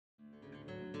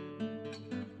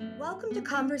Welcome to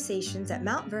Conversations at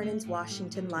Mount Vernon's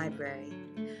Washington Library.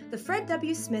 The Fred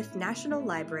W. Smith National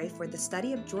Library for the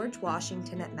Study of George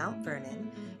Washington at Mount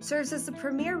Vernon serves as the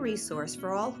premier resource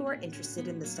for all who are interested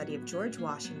in the study of George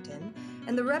Washington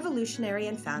and the Revolutionary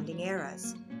and founding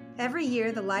eras. Every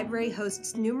year, the library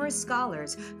hosts numerous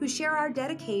scholars who share our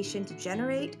dedication to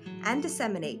generate and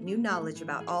disseminate new knowledge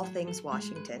about all things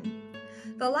Washington.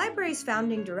 The library's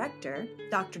founding director,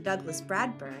 Dr. Douglas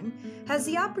Bradburn, has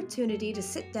the opportunity to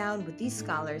sit down with these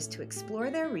scholars to explore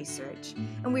their research,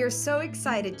 and we are so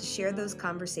excited to share those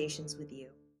conversations with you.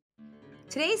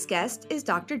 Today's guest is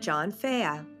Dr. John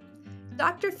Fea.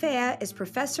 Dr. Fea is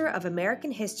Professor of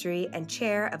American History and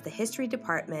Chair of the History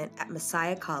Department at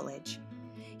Messiah College.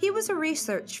 He was a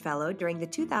research fellow during the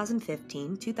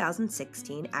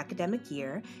 2015-2016 academic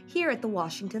year here at the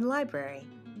Washington Library.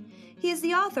 He is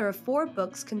the author of 4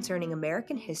 books concerning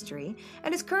American history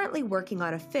and is currently working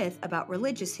on a 5th about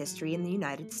religious history in the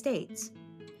United States.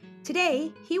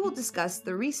 Today, he will discuss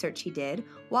the research he did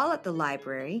while at the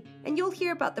library, and you'll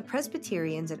hear about the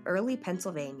Presbyterians in early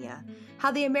Pennsylvania, how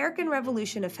the American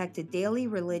Revolution affected daily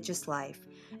religious life,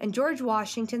 and George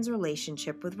Washington's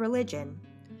relationship with religion.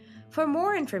 For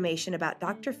more information about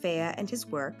Dr. Fea and his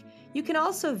work, you can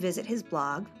also visit his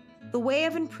blog, The Way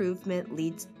of Improvement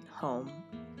Leads Home,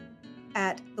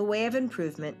 at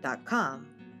thewayofImprovement.com.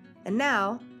 And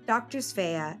now, Drs.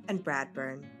 Fea and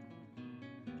Bradburn.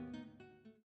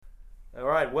 All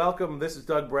right, welcome. This is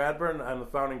Doug Bradburn. I'm the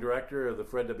founding director of the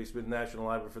Fred W. Smith National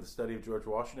Library for the Study of George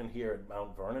Washington here at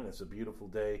Mount Vernon. It's a beautiful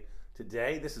day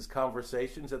today. This is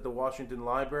Conversations at the Washington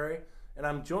Library, and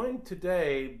I'm joined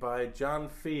today by John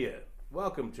Fea.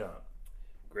 Welcome, John.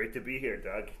 Great to be here,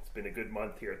 Doug. It's been a good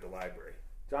month here at the library.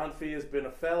 John Fea has been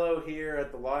a fellow here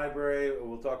at the library.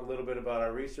 We'll talk a little bit about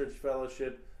our research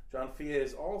fellowship. John Fea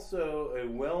is also a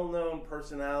well-known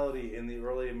personality in the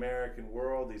early American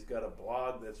world. He's got a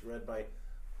blog that's read by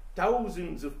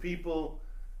thousands of people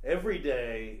every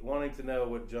day wanting to know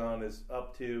what John is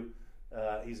up to.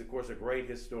 He's, of course, a great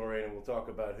historian, and we'll talk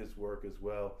about his work as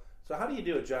well. So how do you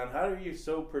do it, John? How are you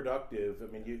so productive? I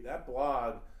mean, that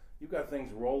blog, you've got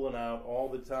things rolling out all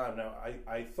the time. Now,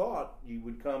 I thought you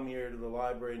would come here to the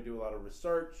library and do a lot of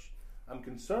research. I'm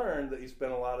concerned that you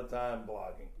spend a lot of time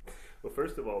blogging. Well,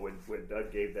 first of all, when Doug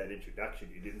gave that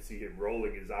introduction, you didn't see him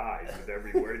rolling his eyes with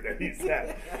every word that he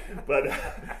said. But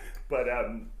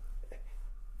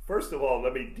first of all,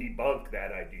 let me debunk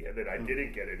that idea that I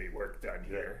didn't get any work done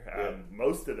here.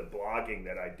 Most of the blogging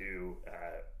that I do,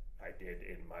 I did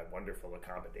in my wonderful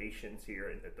accommodations here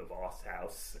at the Voss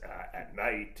House at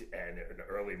night and in the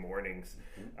early mornings.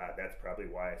 That's probably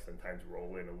why I sometimes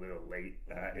roll in a little late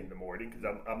in the morning, because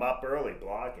I'm up early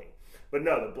blogging. But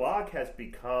no, the blog has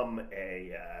become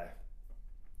a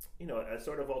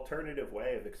sort of alternative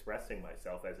way of expressing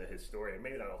myself as a historian.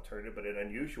 Maybe not alternative, but an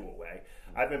unusual way.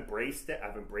 I've embraced it.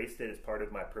 I've embraced it as part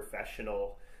of my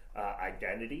professional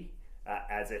identity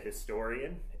as a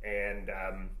historian. And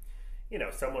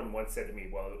someone once said to me,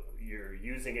 well, you're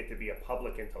using it to be a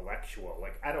public intellectual.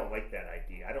 Like, I don't like that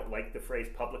idea. I don't like the phrase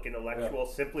public intellectual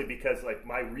simply because, like,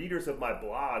 my readers of my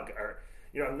blog are,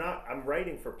 I'm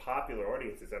writing for popular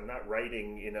audiences. I'm not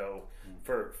writing,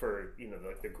 for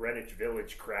like the Greenwich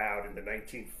Village crowd in the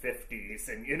 1950s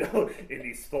and, in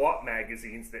these thought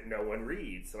magazines that no one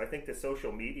reads. So I think the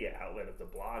social media outlet of the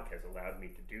blog has allowed me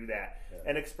to do that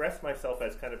and express myself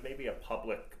as kind of maybe a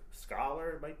public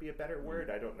scholar, might be a better word,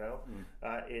 I don't know,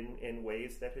 in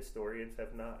ways that historians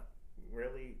have not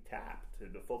really tapped.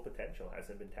 The full potential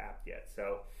hasn't been tapped yet.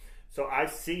 So I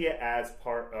see it as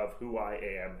part of who I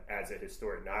am as a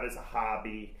historian, not as a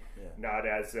hobby, not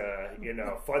as a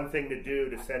fun thing to do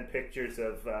to send pictures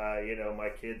of my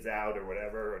kids out or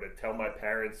whatever, or to tell my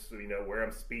parents where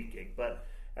I'm speaking, but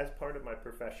as part of my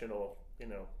professional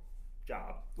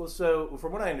job. Well, so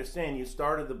from what I understand, you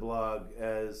started the blog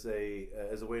as a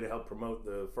way to help promote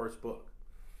the first book.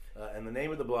 And the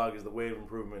name of the blog is The Way of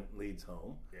Improvement Leads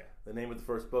Home. Yeah. The name of the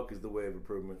first book is The Way of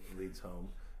Improvement Leads Home.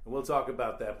 And we'll talk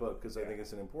about that book because I think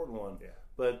it's an important one. Yeah.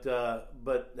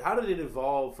 But how did it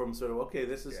evolve from sort of, okay,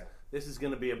 this is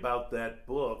going to be about that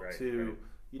book to,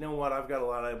 you know what, I've got a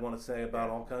lot I want to say about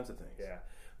all kinds of things. Yeah.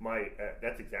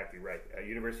 That's exactly right.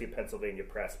 University of Pennsylvania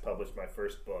Press published my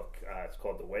first book. It's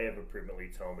called The Way of Improvement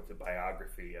Leads Home. It's a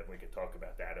biography, and we can talk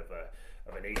about that, of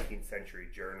an 18th century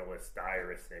journalist,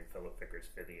 diarist named Philip Vickers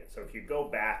Fithian. So if you go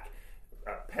back,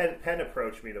 Penn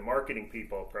approached me, the marketing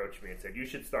people approached me and said, you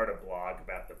should start a blog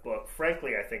about the book.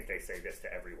 Frankly, I think they say this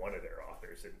to every one of their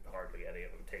authors, and hardly any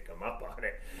of them take them up on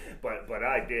it. But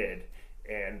I did.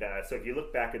 And so if you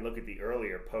look back and look at the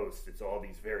earlier posts, it's all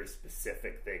these very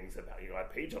specific things about, on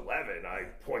page 11, I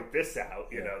point this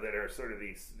out, that are sort of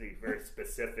these very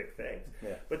specific things.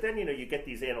 Yeah. But then, you get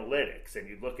these analytics and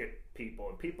you look at people,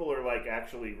 and people are like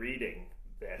actually reading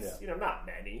this, not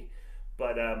many,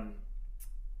 but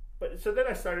so then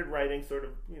I started writing sort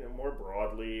of, more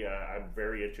broadly. I'm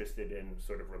very interested in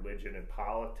sort of religion and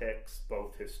politics,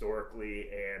 both historically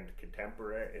and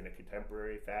in a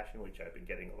contemporary fashion, which I've been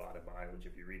getting a lot of mileage.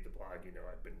 If you read the blog,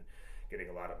 I've been getting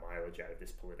a lot of mileage out of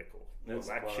this political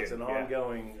election. Well, it's an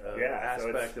ongoing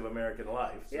aspect of American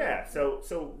life. So. Yeah.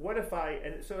 So what if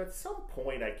so at some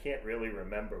point, I can't really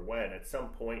remember when, at some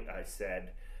point I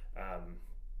said,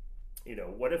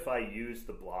 what if I use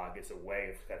the blog as a way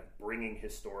of kind of bringing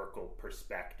historical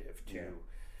perspective to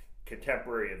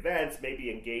contemporary events, maybe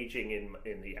engaging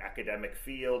in the academic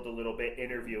field a little bit,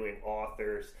 interviewing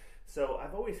authors. So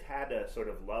I've always had a sort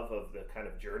of love of the kind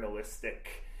of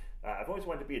journalistic. I've always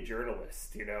wanted to be a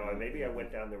journalist, and maybe I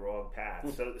went down the wrong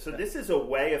path. So this is a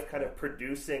way of kind of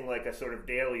producing like a sort of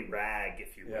daily rag,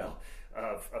 if you will,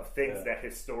 of things that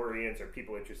historians or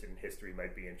people interested in history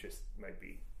might be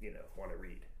want to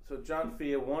read. So John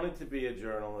Fea wanted to be a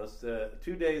journalist.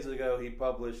 2 days ago, he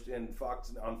published on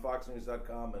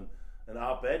FoxNews.com an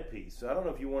op-ed piece. So I don't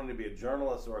know if you wanted to be a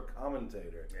journalist or a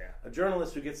commentator. Yeah. A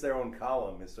journalist who gets their own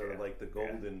column is sort of like the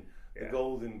golden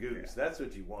goose. That's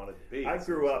what you wanted to be. I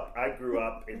grew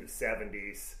up in the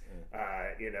 70s,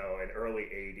 and early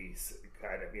 80s.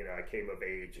 Kind of, I came of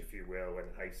age, if you will, in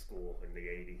high school in the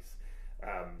 80s.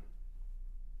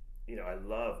 I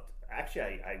loved.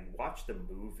 Actually, I watched the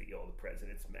movie All the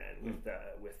President's Men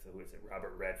with who is it,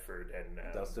 Robert Redford and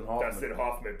Dustin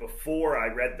Hoffman before I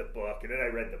read the book, and then I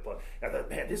read the book. I thought,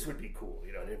 man, this would be cool.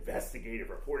 An investigative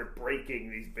reporter breaking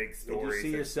these big stories. Did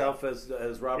you see yourself as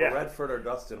Robert Redford or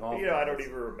Dustin Hoffman? I don't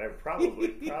even remember.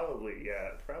 Probably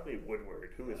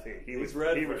Woodward. Who was he? He was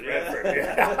Redford. He was Redford.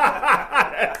 Yeah.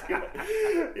 That's good.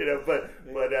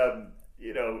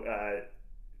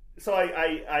 So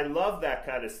I love that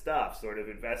kind of stuff, sort of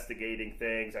investigating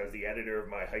things. I was the editor of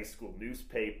my high school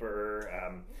newspaper.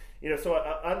 So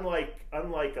unlike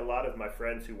a lot of my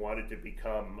friends who wanted to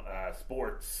become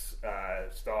sports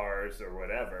stars or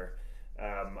whatever,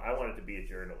 I wanted to be a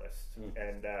journalist.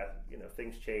 And,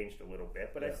 things changed a little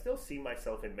bit. But I still see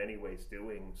myself in many ways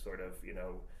doing sort of,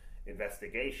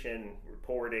 investigation,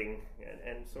 reporting,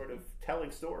 and sort of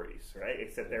telling stories, right?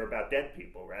 Except they're about dead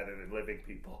people rather than living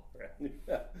people, right?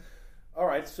 Yeah. All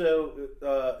right, so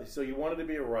you wanted to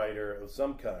be a writer of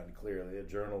some kind, clearly, a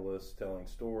journalist telling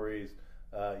stories.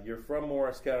 You're from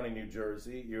Morris County, New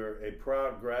Jersey. You're a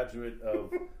proud graduate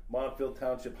of Montville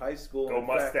Township High School. Go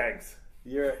Mustangs!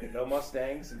 No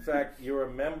Mustangs. In fact, you're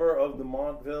a member of the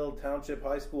Montville Township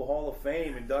High School Hall of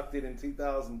Fame, inducted in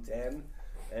 2010.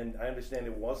 And I understand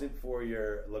it wasn't for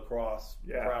your lacrosse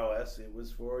prowess; it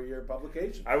was for your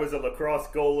publication. I was a lacrosse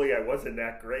goalie. I wasn't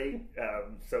that great,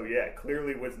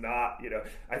 clearly was not.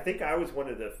 I think I was one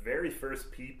of the very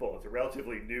first people. It's a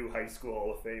relatively new high school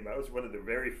Hall of Fame. I was one of the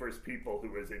very first people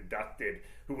who was inducted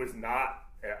who was not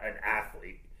an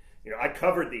athlete. I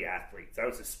covered the athletes. I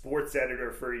was a sports editor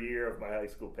for a year of my high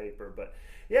school paper, but.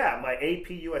 Yeah, my AP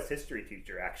U.S. history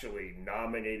teacher actually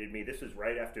nominated me. This was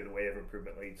right after the Way of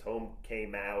Improvement Leads Home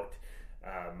came out.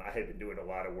 I had been doing a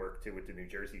lot of work, too, with the New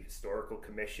Jersey Historical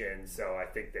Commission, so I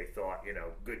think they thought,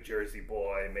 good Jersey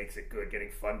boy makes it good getting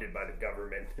funded by the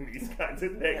government and these kinds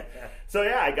of things. So,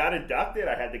 I got inducted.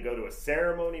 I had to go to a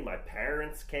ceremony. My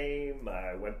parents came.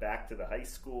 I went back to the high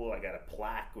school. I got a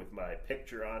plaque with my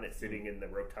picture on it sitting in the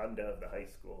rotunda of the high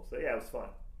school. So, it was fun.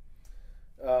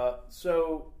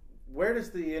 Where does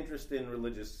the interest in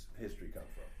religious history come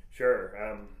from? Sure.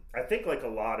 I think like a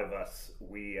lot of us,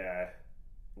 we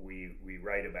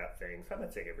write about things. I'm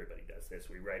not saying everybody does this.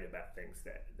 We write about things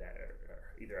that are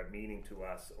either a meaning to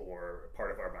us or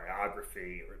part of our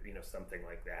biography or something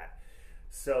like that.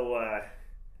 So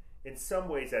in some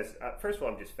ways, first of all,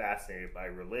 I'm just fascinated by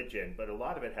religion, but a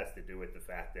lot of it has to do with the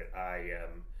fact that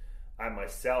I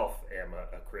myself am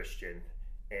a Christian.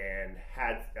 And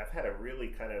I've had a really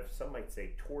kind of, some might say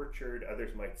tortured,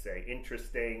 others might say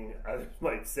interesting, others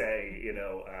might say,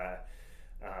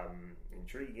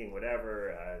 intriguing,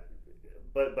 whatever.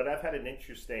 But I've had an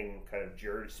interesting kind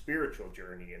of spiritual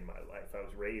journey in my life. I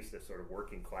was raised a sort of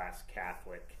working class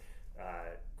Catholic,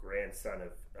 grandson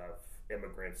of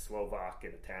immigrants, Slovak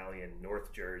and Italian,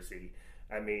 North Jersey.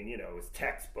 I mean, it was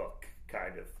textbook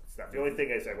kind of stuff. The only thing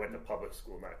is I went to public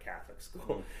school, not a Catholic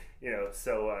school,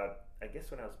 so I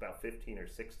guess when I was about 15 or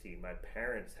 16, my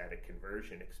parents had a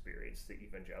conversion experience to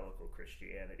evangelical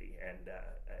Christianity, and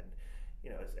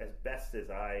as best as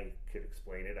I could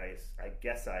explain it, I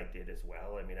guess I did as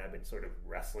well. I mean, I've been sort of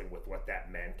wrestling with what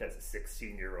that meant as a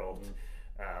 16-year-old.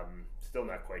 Still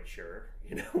not quite sure,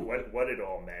 what it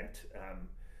all meant.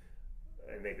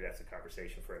 And maybe that's a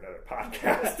conversation for another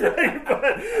podcast,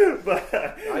 right?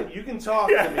 But you can talk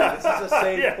to me. This is a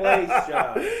safe place,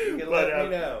 John. You can let me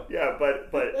know. Yeah,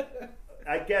 but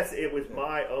I guess it was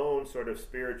my own sort of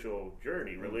spiritual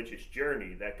journey, religious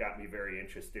journey, that got me very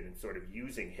interested in sort of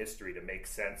using history to make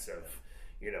sense of,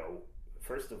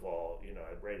 first of all,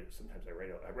 I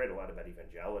read a lot about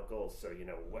evangelicals, so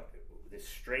what this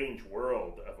strange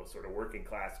world of a sort of working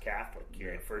class Catholic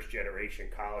kid, first generation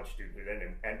college student, who then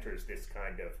enters this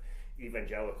kind of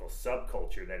evangelical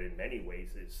subculture that in many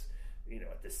ways is,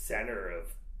 at the center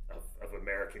of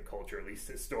American culture, at least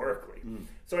historically.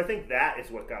 So I think that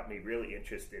is what got me really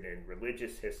interested in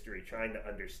religious history, trying to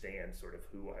understand sort of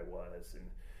who I was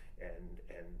and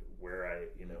where I,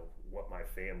 what my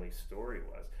family story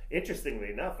was.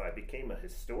 Interestingly enough, I became a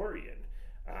historian.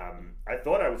 I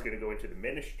thought I was going to go into the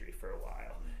ministry for a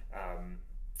while.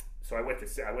 So I went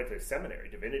to seminary,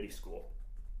 divinity school.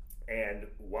 And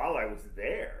while I was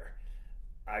there,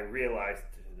 I realized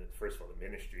that, first of all, the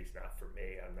ministry is not for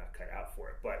me. I'm not cut out for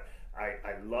it. But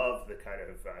I love the kind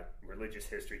of religious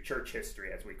history, church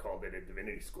history, as we called it at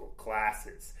divinity school,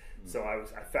 classes. So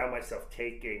I found myself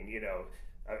taking,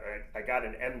 I got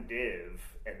an MDiv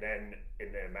and then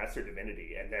in the Master of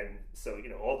Divinity, and then so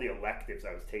all the electives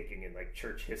I was taking in like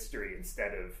church history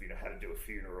instead of how to do a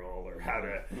funeral or how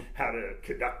to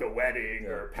conduct a wedding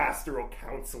or pastoral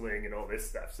counseling and all this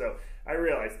stuff. So I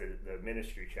realized that the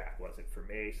ministry track wasn't for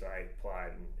me, so I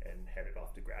applied and headed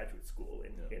off to graduate school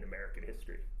in American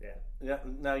history. Yeah.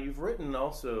 Now you've written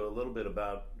also a little bit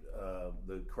about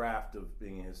the craft of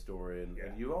being a historian,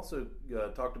 and you also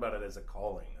talked about it as a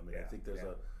calling. I mean, I think there's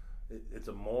it's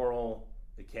a moral.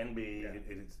 It can be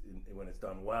it's when it's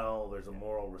done well. There's a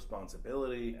moral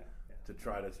responsibility to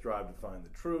try to strive to find the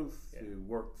truth, to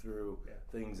work through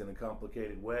things in a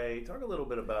complicated way. Talk a little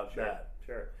bit about that.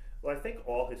 Sure. Well, I think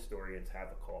all historians have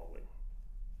a calling.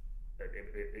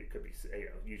 It could be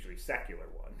usually secular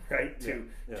one, right?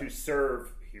 To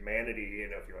serve humanity,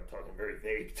 if you want to talk in very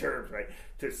vague terms, right?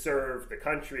 To serve the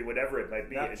country, whatever it might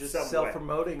be. Not just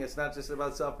self-promoting. It's not just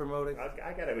about self-promoting.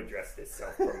 I got to address this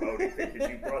self-promoting thing because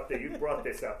you brought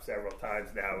this up several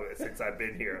times now since I've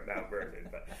been here at Mount Vernon.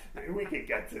 But maybe we could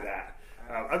get to that.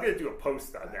 I'm going to do a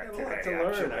post on that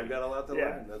today. I've got a lot to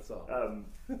learn. That's all.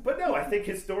 But no, I think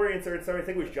historians are. I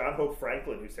think it was John Hope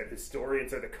Franklin who said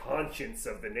historians are the conscience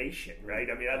of the nation. Right?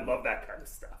 I mean, I love that kind of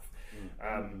stuff.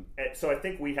 And so I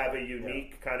think we have a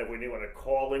unique kind of, when you want a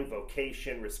calling,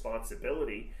 vocation,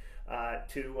 responsibility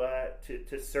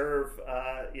to serve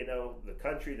the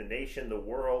country, the nation, the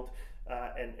world.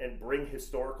 And bring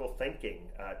historical thinking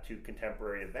to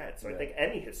contemporary events. So I think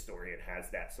any historian has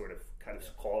that sort of kind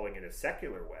of calling in a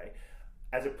secular way.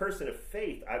 As a person of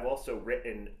faith, I've also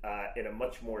written in a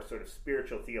much more sort of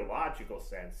spiritual, theological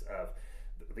sense of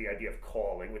the idea of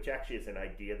calling, which actually is an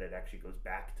idea that actually goes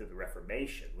back to the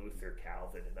Reformation, Luther,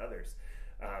 Calvin, and others.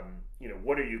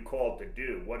 What are you called to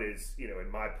do? What is,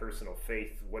 in my personal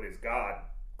faith, what is God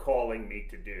calling me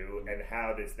to do, and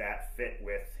how does that fit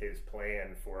with his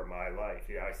plan for my life?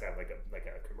 I sound like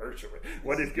a commercial.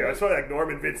 What is God? I sound like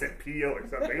Norman Vincent Peale or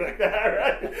something like that,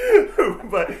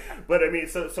 right? but I mean,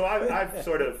 so I've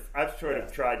sort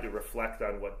of tried to reflect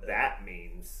on what that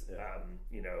means,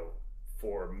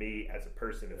 for me as a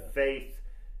person of faith,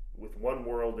 with one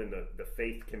world in the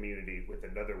faith community, with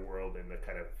another world in the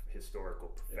kind of historical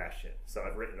profession. So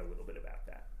I've written a little bit about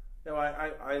that. No,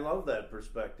 I love that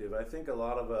perspective. I think a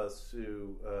lot of us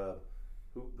who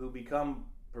become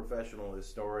professional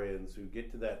historians, who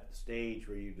get to that stage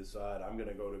where you decide, I'm going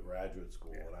to go to graduate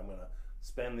school and I'm going to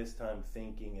spend this time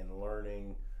thinking and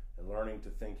learning to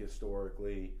think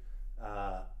historically.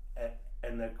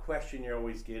 And the question you're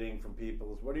always getting from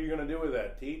people is, what are you going to do with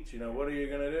that? Teach? What are you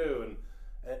going to do?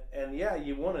 And yeah,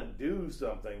 you want to do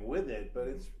something with it, but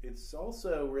it's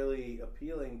also really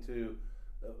appealing to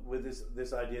with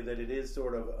this idea that it is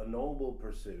sort of a noble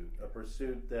pursuit, a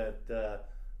pursuit that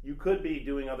you could be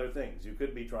doing other things. You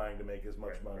could be trying to make as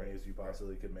much money as you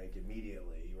possibly could make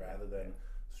immediately, rather than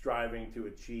striving to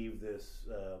achieve this.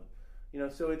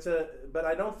 So but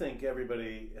I don't think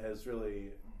everybody has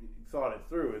really thought it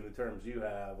through in the terms you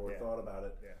have, or thought about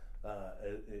it,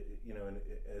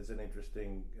 as an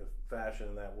interesting fashion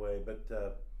in that way.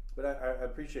 But I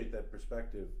appreciate that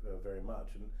perspective very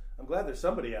much, and I'm glad there's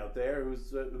somebody out there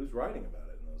who's writing about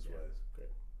it in those ways. Good.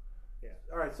 Yeah.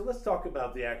 All right, so let's talk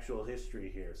about the actual history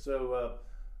here. So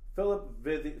Philip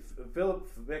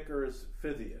Vickers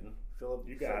Fithian Philip.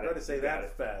 You got it. Try to say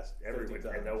that fast. Everyone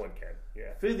can. No one can.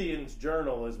 Yeah. Fithian's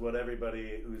Journal is what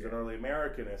everybody who's an early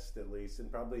Americanist, at least,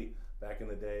 and probably back in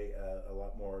the day, a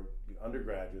lot more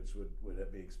undergraduates would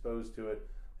be exposed to it.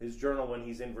 His journal when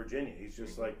he's in Virginia, he's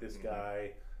just like this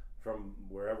guy from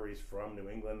wherever he's from, New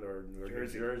England or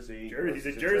Jersey. New Jersey. He's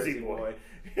a Jersey boy.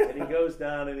 And he goes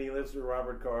down and he lives with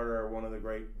Robert Carter, one of the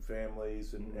great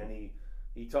families, and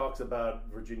he talks about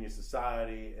Virginia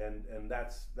society, and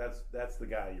that's the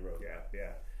guy you wrote.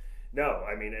 Yeah. No,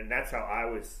 I mean, and that's how I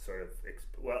was sort of.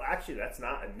 Well, actually, that's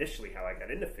not initially how I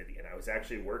got into Fithian. I was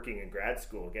actually working in grad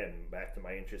school again. Back to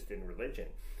my interest in religion.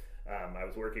 I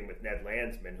was working with Ned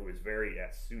Landsman, who was very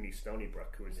at SUNY Stony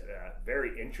Brook, who was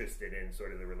very interested in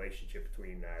sort of the relationship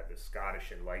between the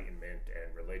Scottish Enlightenment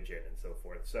and religion and so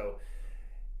forth. So,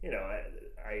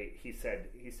 he said,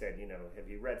 have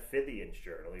you read Fithian's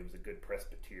journal? He was a good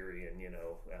Presbyterian,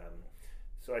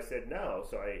 So I said no.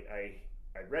 So I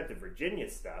read the Virginia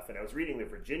stuff, and I was reading the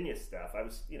Virginia stuff. I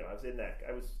was in that.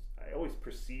 I always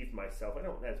perceived myself. I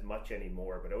don't as much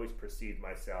anymore, but I always perceived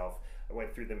myself. I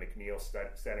went through the McNeil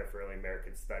Center for Early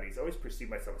American Studies. I always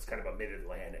perceived myself as kind of a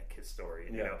Mid-Atlantic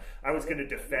historian. I was going to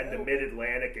defend the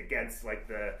Mid-Atlantic against like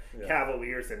the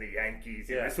Cavaliers and the Yankees.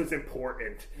 Yeah. This was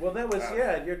important. Well, that was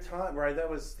at your time, right? That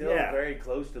was still very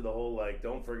close to the whole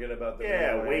don't forget about the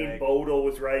Mid-Atlantic. Wayne Bodle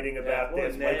was writing about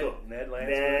this. Ned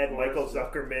Landsman, Michael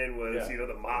Zuckerman was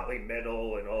the Motley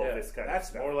Middle and all this kind of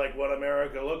stuff. That's more like what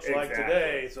America looks like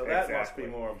today. So that must be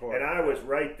more important. And I was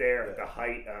right there at the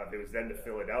height of it. Was then the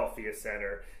Philadelphia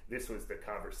Center. This was the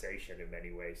conversation in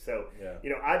many ways. So,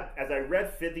 as I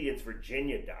read Fithian's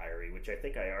Virginia Diary, which I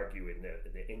think I argue in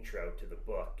the intro to the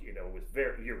book, was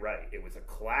you're right. It was a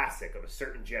classic of a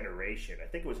certain generation. I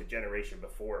think it was a generation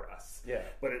before us. Yeah.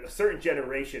 But in a certain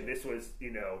generation, this was,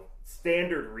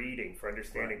 standard reading for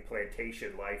understanding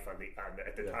plantation life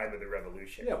at the time of the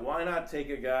Revolution. Yeah, why not take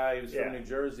a guy who's from New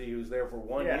Jersey who's there for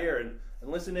 1 year and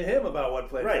listen to him about what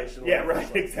plantation life is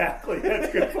like. Exactly. That's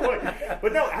a good point.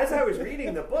 But no, as I was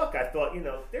reading the book, I thought,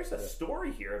 there's a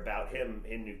story here about him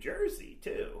in New Jersey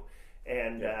too.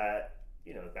 And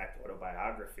back to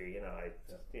autobiography,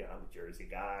 I'm a Jersey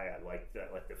guy. I like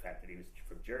the fact that he was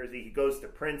from Jersey. He goes to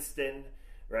Princeton,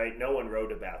 right? No one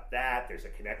wrote about that. There's a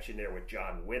connection there with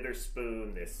John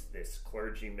Witherspoon, this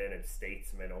clergyman and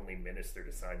statesman, only minister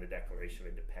to sign the Declaration of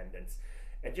Independence.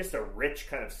 And just a rich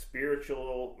kind of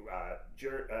spiritual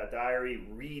diary,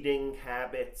 reading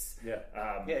habits.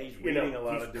 He's reading a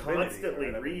lot of divinity. He's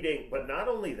constantly reading, but not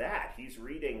only that, he's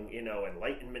reading,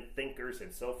 Enlightenment thinkers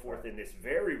and so forth in this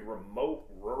very remote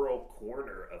rural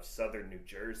corner of southern New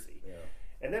Jersey. Yeah.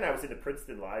 And then I was in the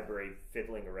Princeton Library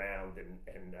fiddling around,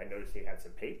 and I noticed he had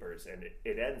some papers, and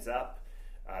it ends up,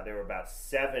 there were about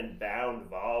 7 bound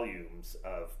volumes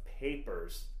of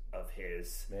papers of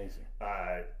his. Amazing.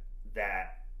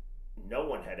 That no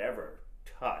one had ever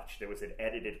touched. There was an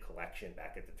edited collection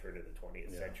back at the turn of the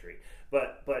 20th century.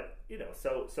 But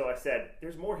so I said,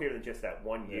 there's more here than just that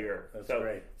 1 year. That's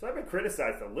great. So I've been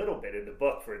criticized a little bit in the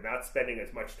book for not spending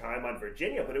as much time on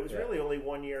Virginia, but it was really only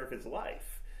 1 year of his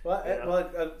life.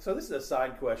 So this is a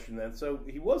side question then. So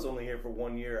he was only here for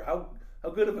 1 year. How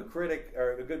good of a critic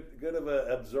or a good of an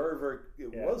observer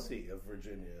was he of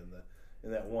Virginia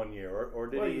in that 1 year, or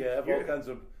did he have all kinds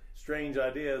of strange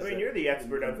ideas? I mean, you're the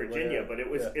expert on Virginia, but it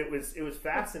was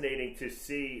fascinating to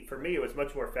see. For me, it was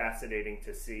much more fascinating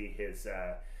to see his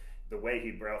the way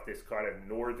he brought this kind of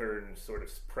northern sort of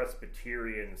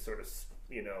Presbyterian sort of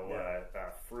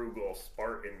frugal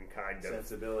Spartan kind of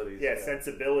sensibilities.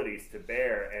 Sensibilities to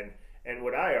bear. And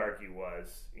what I argue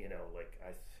was,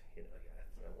 I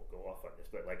won't go off on this,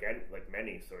 but like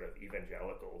many sort of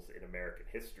evangelicals in American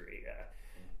history.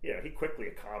 He quickly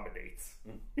accommodates.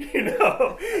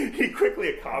 He quickly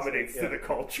accommodates to the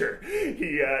culture.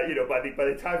 He, by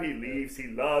the time he leaves, he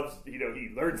loves. He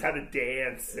learns how to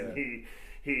dance, and he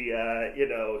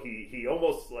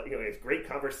almost has great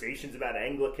conversations about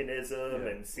Anglicanism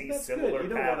and sees similar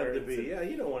patterns.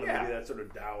 You don't want him to be that sort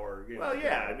of dour.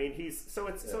 I mean,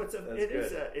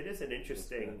 it is an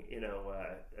interesting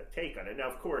take on it. Now,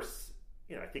 of course,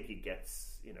 I think he gets.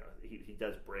 He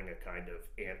does bring a kind of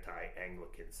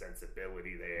anti-Anglican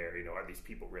sensibility there. Are these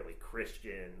people really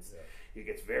Christians? Yeah. He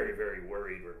gets very, very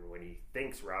worried when he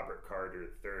thinks Robert Carter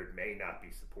III may not be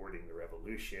supporting the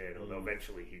revolution, although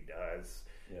eventually he does.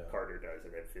 Yeah. Carter does,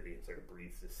 and then Fithian sort of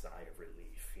breathes a sigh of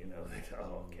relief.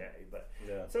 Okay. But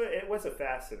so it was a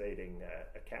fascinating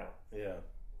account. Yeah.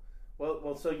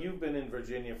 Well, so you've been in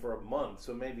Virginia for a month,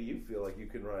 so maybe you feel like you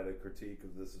can write a critique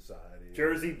of the society.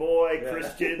 Jersey boy,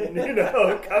 Christian, coming down.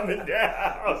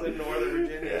 I was in Northern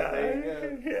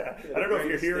Virginia. Yeah. I don't know if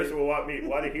your hearers will want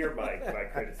to hear my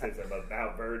criticism of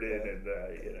Mount Vernon and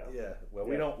Yeah.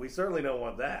 Well, we certainly don't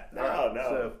want that. No.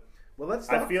 So, well, let's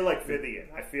talk. I feel like Vivian.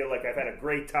 I feel like I've had a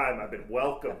great time. I've been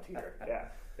welcomed here. Yeah,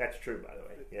 that's true, by the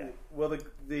way. Yeah. Well,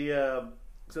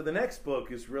 so the next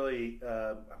book is really,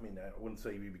 I wouldn't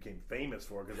say you became famous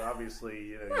for it, because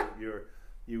obviously,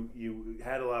 you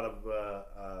had a lot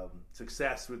of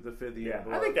success with the Fithian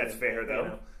book. I think that's fair,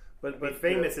 though. But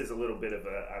famous is a little bit of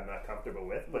I'm not comfortable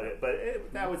with, but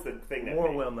that was the thing that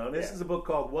more well known. This is a book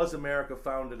called "Was America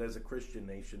Founded as a Christian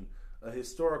Nation? A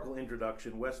Historical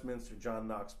Introduction." Westminster John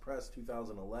Knox Press,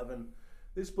 2011.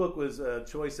 This book was a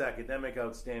Choice Academic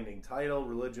Outstanding Title,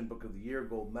 Religion Book of the Year,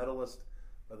 Gold Medalist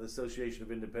by the Association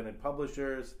of Independent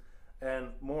Publishers, and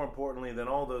more importantly than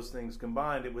all those things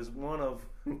combined, it was one of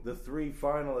the 3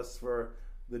 finalists for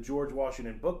the George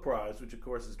Washington Book Prize, which of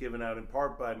course is given out in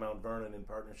part by Mount Vernon in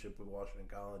partnership with Washington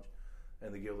College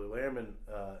and the Gilder Lehrman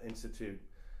Institute,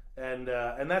 and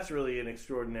that's really an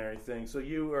extraordinary thing. So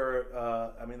you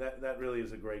are, that really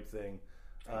is a great thing.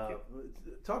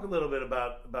 Talk a little bit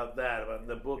about that, about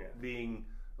the book being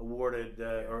awarded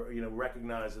or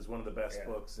recognized as one of the best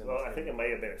books. I think it may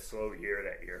have been a slow year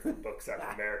that year for books on the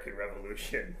American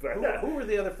Revolution. But who were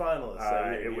the other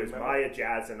finalists? It was Maya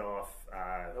Jasanoff.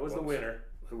 That was the winner.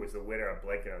 Who was the winner? I'm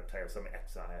blanking on the title. Some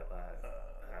exile.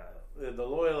 The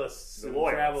Loyalists who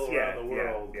travel around the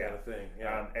world kind of thing.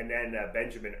 Yeah. And then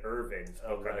Benjamin Irvin's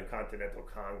book on the Continental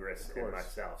Congress and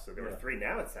myself. So there were 3.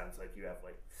 Now it sounds like you have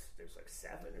there's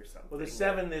 7 or something. Well, there's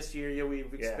 7 this year. Yeah,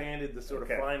 we've expanded the sort of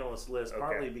finalist list,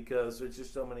 partly because there's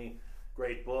just so many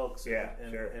great books,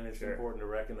 and it's important to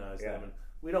recognize them. And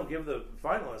we don't give the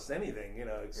finalists anything,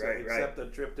 except the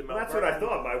trip to Mount That's Vernon. what I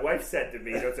thought. My wife said to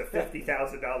me, it's a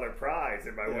 $50,000 prize,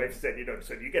 and my wife said,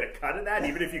 so you get a cut of that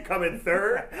even if you come in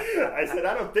third? I said,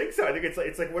 I don't think so. I think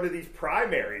it's like one of these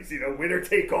primaries, winner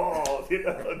take all.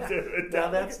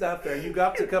 Now that's not fair. You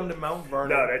got to come to Mount Vernon.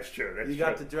 No, that's true. You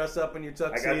got to dress up in your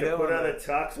tuxedo. I got to put on a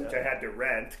tux, which I had to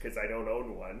rent because I don't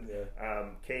own one.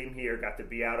 Came here, got to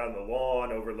be out on the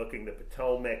lawn overlooking the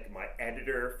Potomac. My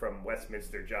editor from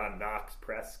Westminster John Knox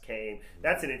Press came.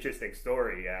 That's an interesting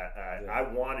story. I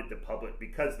wanted to publish,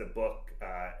 because the book,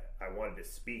 I wanted to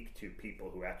speak to people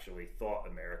who actually thought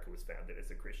America was founded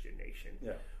as a Christian nation,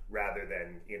 rather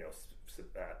than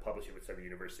publish it with some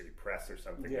university press or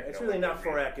something. Yeah, it's really not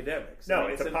for academics. No,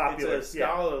 it's a popular, it's a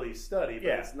scholarly study, but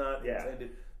it's not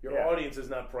intended. Your audience is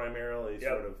not primarily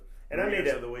sort of. And I made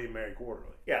it the William Mary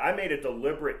Quarterly. Yeah, I made a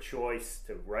deliberate choice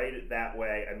to write it that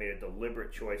way. I made a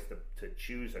deliberate choice to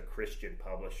choose a Christian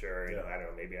publisher. And I don't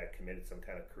know, maybe I committed some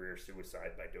kind of career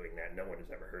suicide by doing that. No one has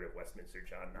ever heard of Westminster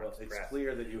John Knox Press. It's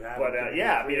clear that you have. But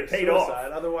it paid off.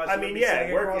 Otherwise,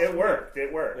 it worked.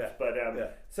 It worked. Yeah.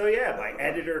 But my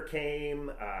editor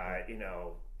came.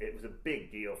 It was a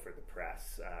big deal for the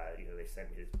press. They sent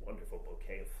me this wonderful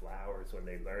bouquet of flowers when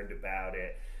they learned about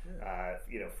it.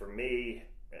 For me.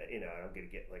 I'm going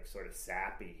to get sort of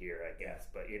sappy here, I guess,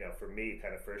 but for me,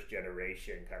 kind of first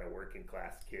generation, kind of working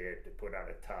class kid, to put on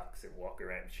a tux and walk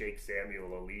around and shake Samuel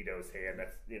Alito's hand,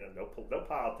 that's no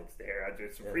politics there. I'm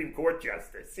just Supreme Court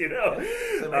justice,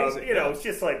 It's amazing. It's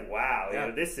just like, wow,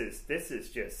 this is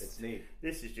just, it's neat.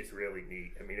 This is just really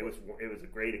neat. I mean, it was a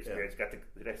great experience.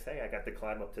 Did I say I got to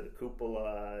climb up to the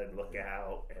cupola and look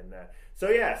out, and so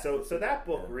that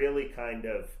book really kind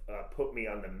of put me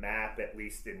on the map, at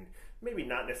least in. Maybe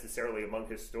not necessarily among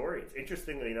historians.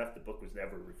 Interestingly enough, the book was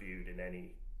never reviewed in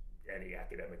any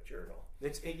academic journal.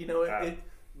 It's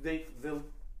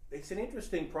it's an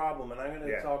interesting problem, and I'm going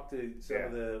to talk to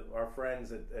some of our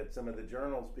friends at some of the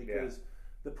journals, because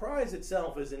the prize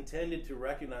itself is intended to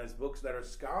recognize books that are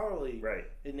scholarly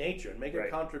in nature and make a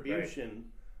contribution,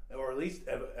 or at least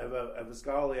have a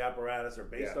scholarly apparatus or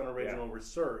based on original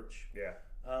research.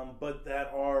 But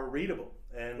that are readable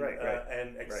and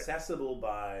accessible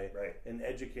by an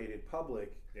educated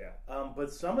public.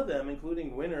 But some of them,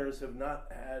 including winners, have not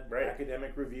had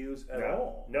academic reviews at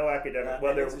all. No academic.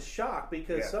 And it's a shock,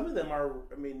 because some of them are.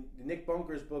 I mean, Nick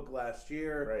Bunker's book last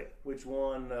year, which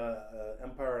won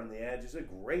Empire on the Edge, is a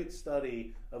great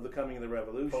study of the coming of the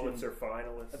Revolution. Pulitzer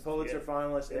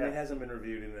finalist. And it hasn't been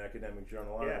reviewed in an academic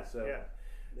journal either.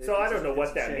 So I don't know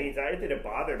what that means. It didn't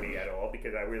bother me at all,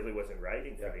 because I really wasn't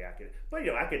writing for the academic. But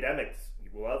academics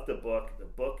love the book. The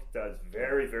book does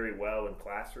very, very well in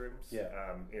classrooms.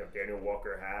 Daniel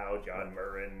Walker Howe, John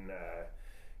Murren,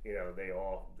 they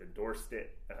all endorsed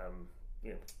it.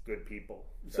 good people.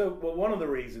 So, well, one of the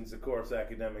reasons, of course,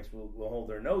 academics will hold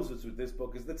their noses with this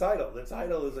book is the title. The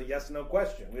title is a yes/no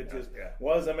question, which is,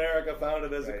 was America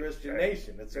founded as a Christian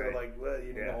nation? It's sort of like, well,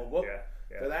 you need a whole book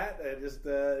for that. Just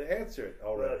answer it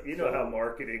already. Well, how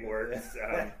marketing works.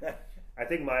 I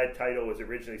think my title was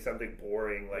originally something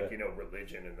boring, like,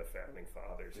 religion and the founding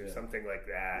fathers or something like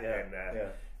that. And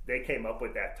they came up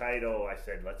with that title. I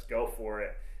said, let's go for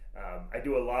it. I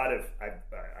do a lot of.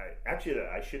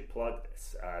 I should plug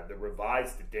this. The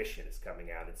revised edition is coming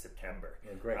out in September.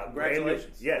 Great,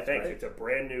 congratulations! Thanks. Great. It's a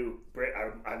brand new.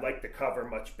 I like the cover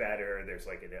much better. There's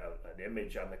like an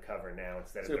image on the cover now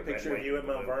instead of a picture of you at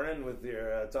Mount Vernon with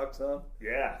your tux on.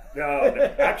 Yeah,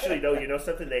 no, actually, no.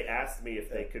 Something they asked me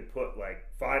if they could put like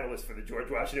finalists for the George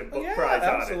Washington Book Prize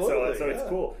on it. So it's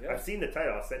cool. Yeah. I've seen the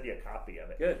title. I'll send you a copy of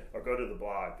it. Good. Or go to the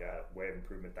blog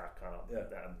wayofimprovement.com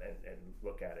and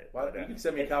look at it. Well, you can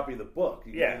send me a copy of the book.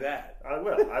 You can do that. I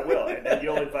will. And then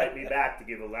you'll invite me back to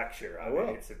give a lecture. I will.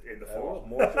 It's in the fall.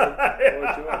 More choice.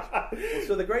 Well,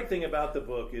 so the great thing about the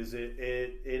book is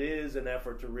it is an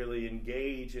effort to really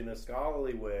engage in a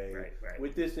scholarly way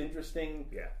with this interesting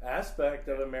aspect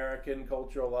of American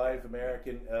cultural life,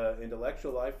 American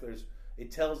intellectual life.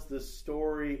 It tells the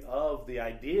story of the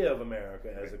idea of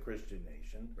America as a Christian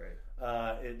nation.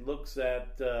 It looks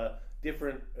at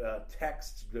different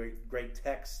texts, great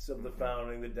texts of the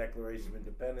founding, the Declaration of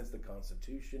Independence, the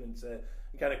Constitution,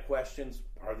 and kind of questions: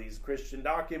 are these Christian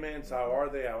documents? How are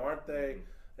they? How aren't they?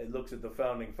 It looks at the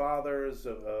founding fathers,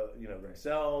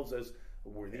 themselves as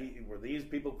were these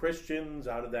people Christians?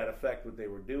 How did that affect what they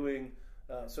were doing?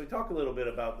 So talk a little bit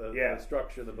about the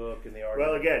structure of the book and the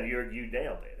argument. Well, again, you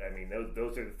nailed it. I mean,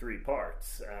 those are the three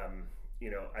parts.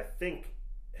 I think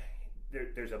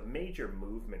there's a major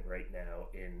movement right now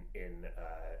in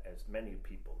as many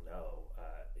people know,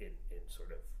 in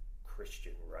sort of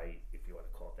Christian right, if you want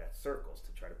to call it that, circles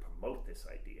to try to promote this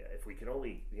idea. If we could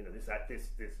only, this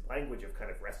language of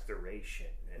kind of restoration,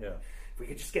 and if we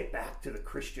could just get back to the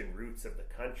Christian roots of the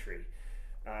country.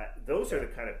 Those are the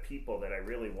kind of people that I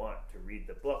really want to read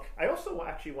the book. I also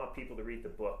actually want people to read the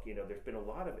book. There's been a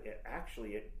lot of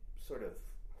sort of,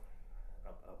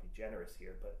 I'll be generous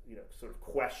here, but sort of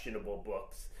questionable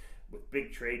books with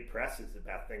big trade presses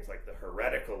about things like the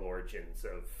heretical origins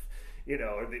of,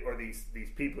 or these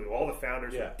people, all the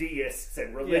founders were deists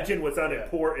and religion was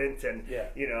unimportant, and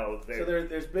so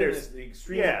there's been this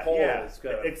extreme poles.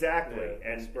 Exactly,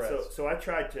 and so I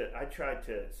tried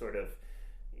to sort of,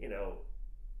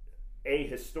 a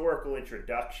historical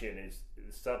introduction is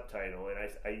the subtitle, and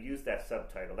I used that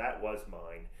subtitle. That was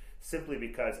mine, simply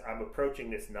because I'm approaching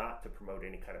this not to promote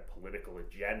any kind of political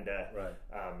agenda.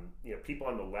 Right. People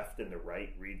on the left and the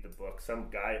right read the book. Some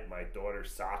guy at my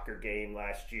daughter's soccer game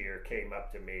last year came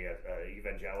up to me, an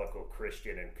evangelical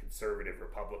Christian and conservative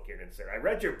Republican, and said, "I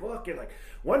read your book, and like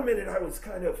 1 minute I was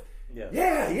kind of and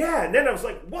then I was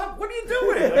like, what are you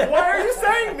doing? Like, why are you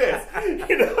saying this? And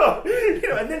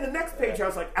then the next page I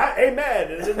was like, amen.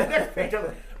 And then the next page I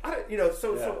was like,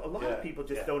 so a lot of people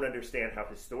just don't understand how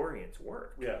historians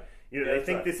work. They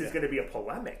think this is going to be a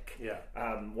polemic,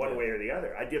 one way or the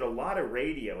other. I did a lot of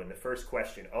radio, and the first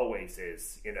question always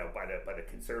is, by the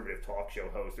conservative talk show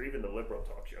host or even the liberal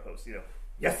talk show host,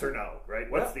 yes or no, right?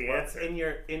 What's the answer?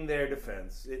 In their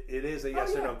defense, it is a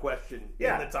yes or no question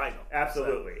in the title.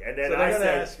 Absolutely. So, and then I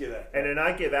say, ask you that. And then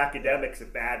I give academics a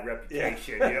bad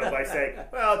reputation, by saying,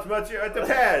 well, it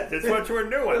depends. It's much more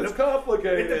nuanced. It's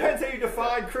complicated. It depends how you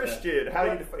define Christian. How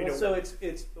you define. So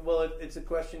it's a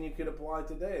question you could apply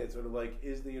today. It's sort of like,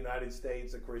 is the United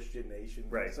States a Christian nation?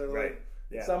 Right. So right.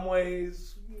 In some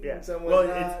ways, in some ways well,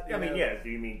 not. Do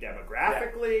you mean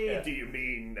demographically? Do you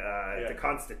mean the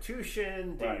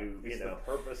Constitution? Do you the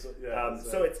purpose of,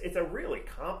 so it's a really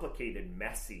complicated,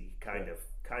 messy kind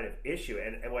of issue.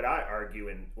 And what I argue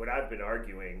and what I've been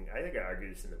arguing, I think I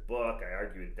argue this in the book. I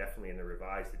argue it definitely in the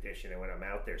revised edition, and when I'm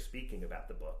out there speaking about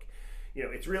the book,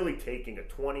 it's really taking a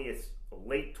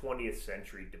late 20th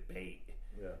century debate.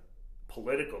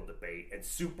 Political debate and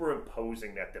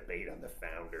superimposing that debate on the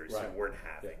founders who weren't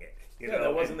having it.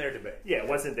 That wasn't their debate. It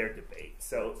wasn't their debate.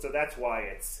 So that's why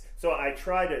it's. So I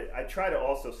try to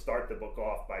also start the book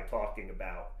off by talking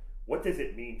about what does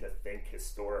it mean to think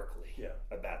historically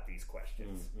about these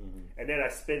questions, and then I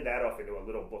spin that off into a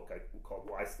little book called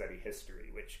Why Study History,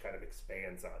 which kind of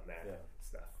expands on that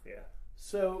stuff.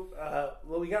 So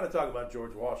we got to talk about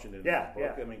George Washington in this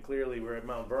book. I mean, clearly we're at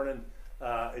Mount Vernon.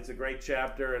 It's a great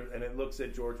chapter, and it looks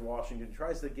at George Washington,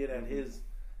 tries to get at his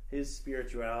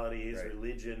spirituality, his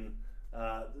religion.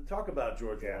 Talk about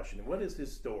George Washington. What is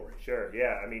his story? Sure,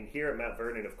 I mean, here at Mount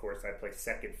Vernon, of course, I play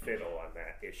second fiddle on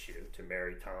that issue to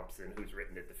Mary Thompson, who's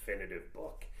written a definitive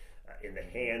book in the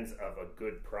hands of a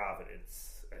good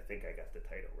providence. I think I got the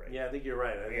title right. Yeah, I think you're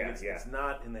right. I think it's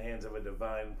not in the hands of a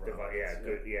divine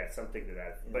providence. Something to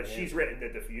that. But she's written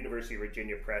at the University of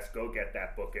Virginia Press. Go get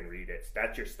that book and read it.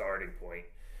 That's your starting point.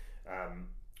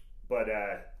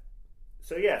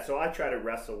 So I try to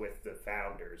wrestle with the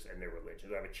founders and their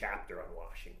religions. I have a chapter on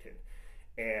Washington.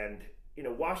 And,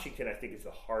 Washington, I think, is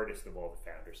the hardest of all the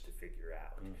founders to figure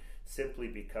out. Simply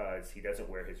because he doesn't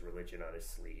wear his religion on his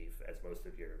sleeve, as most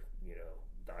of your,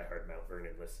 diehard Mount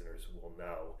Vernon listeners will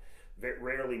know.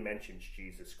 Rarely mentions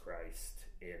Jesus Christ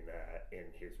in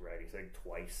his writings, like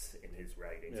twice in his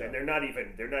writings, and they're not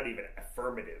even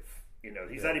affirmative.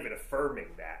 He's not even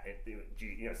affirming that,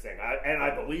 saying I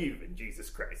believe in Jesus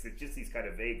Christ. It's just these kind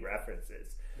of vague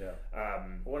references.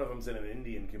 One of them's in an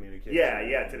Indian communication.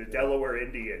 To the Delaware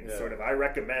Indians, sort of. I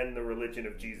recommend the religion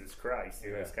of Jesus Christ.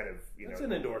 It's kind of it's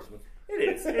an endorsement.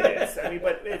 It is. I mean,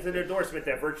 but it's an endorsement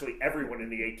that virtually everyone in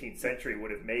the 18th century would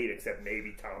have made, except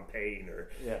maybe Tom Paine or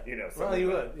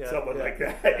someone like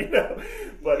that.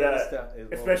 But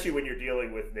especially when you're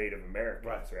dealing with Native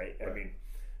Americans, right? I mean,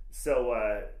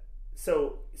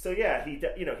 he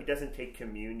doesn't take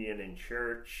communion in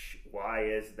church. Why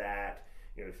is that?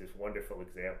 There's this wonderful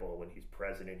example when he's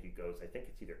president. He goes, I think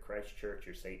it's either Christ Church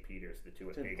or St. Peter's, the two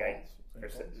at Big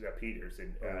Peter's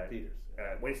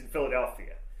when he's in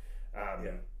Philadelphia.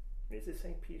 Is it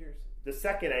St. Peter's? The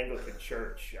Second Anglican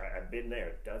Church. I've been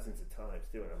there dozens of times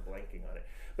too, and I'm blanking on it.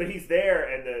 But he's there,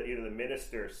 and the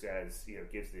minister says,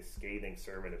 gives this scathing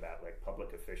sermon about like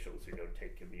public officials who don't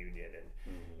take communion,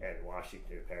 and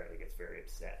Washington apparently gets very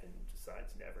upset and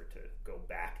decides never to go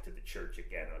back to the church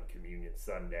again on Communion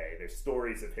Sunday. There's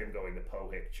stories of him going to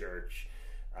Pohick Church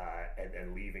and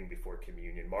then leaving before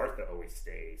communion. Martha always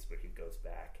stays, but he goes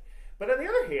back. But on the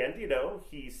other hand,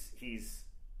 he's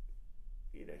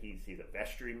a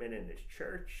vestryman in his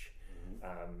church.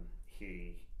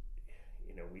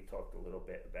 We've talked a little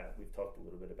bit about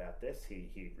this.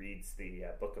 He reads the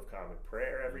Book of Common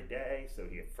Prayer every day, so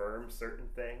he affirms certain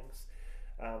things.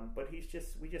 But we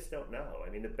just don't know. I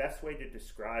mean, the best way to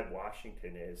describe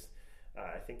Washington is,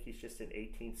 I think he's just an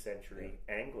 18th century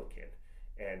Anglican,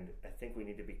 and I think we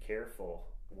need to be careful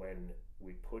when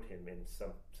we put him in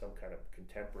some kind of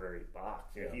contemporary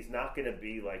box. He's not going to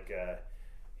be like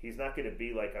he's not going to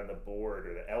be like on the board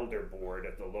or the elder board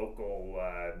of the local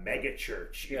mega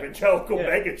church, evangelical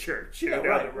mega church.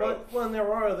 Right. Well, and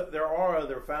there are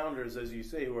other founders, as you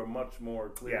say, who are much more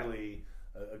clearly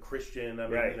a Christian. I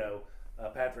mean,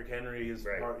 Patrick Henry is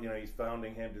he's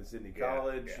founding Hampden-Sydney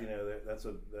College. That's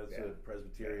a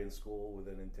Presbyterian school with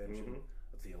an intention,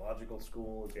 a theological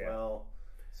school as well.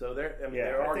 So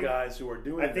there are guys who are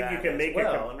doing that. I think you can make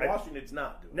and Washington's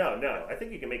not doing. No. I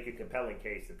think you can make a compelling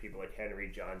case that people like Henry,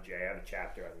 John Jay. I have a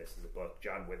chapter on this in the book.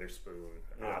 John Witherspoon,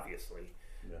 obviously,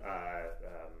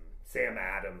 Sam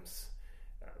Adams.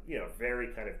 Very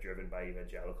kind of driven by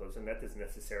evangelicals, and that doesn't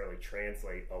necessarily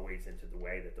translate always into the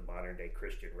way that the modern day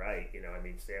Christian right.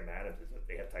 Sam Adams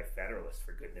they have Anti Federalists,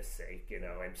 for goodness sake, and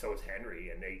so is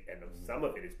Henry, and some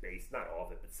of it is based, not all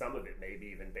of it, but some of it may be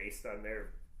even based on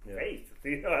their faith.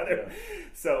 But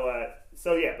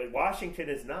Washington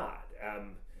is not.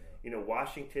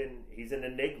 Washington, he's an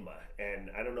enigma, and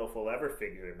I don't know if we'll ever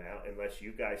figure him out unless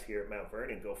you guys here at Mount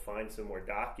Vernon go find some more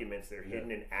documents that are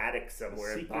hidden in attics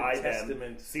somewhere and buy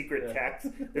them. Secret texts.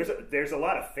 There's a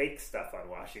lot of fake stuff on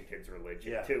Washington's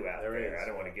religion too out there. I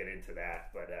don't want to get into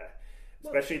that, but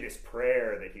especially this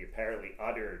prayer that he apparently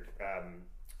uttered.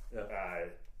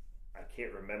 I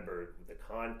can't remember the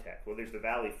context. Well, there's the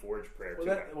Valley Forge prayer too.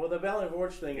 The Valley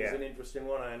Forge thing is an interesting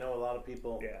one. I know a lot of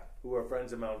people who are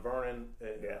friends of Mount Vernon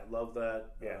love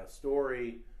that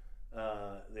story.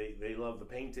 They love the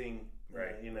painting,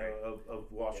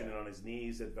 of Washington on his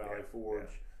knees at Valley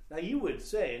Forge. Now, you would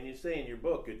say, and you say in your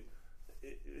book,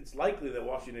 it's likely that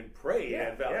Washington prayed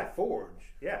at Valley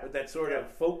Forge. But that sort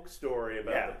of folk story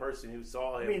about the person who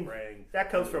saw him praying.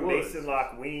 That comes from Mason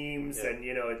Lock Weems, and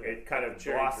it kind of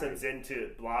blossoms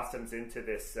into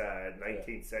this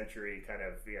 19th century kind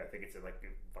of. I think it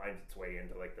finds its way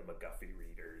into like the McGuffey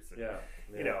readers. And,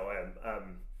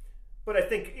 but I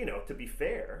think to be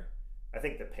fair, I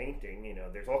think the painting,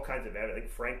 there's all kinds of evidence. I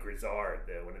think Frank Grizzard,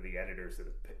 one of the editors of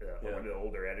one of the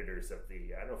older editors of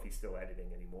I don't know if he's still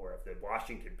editing anymore, of the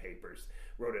Washington papers,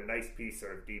 wrote a nice piece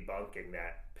sort of debunking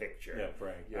that picture. Yeah,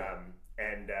 Frank. Yeah.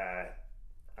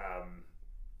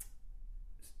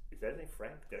 Is that his name,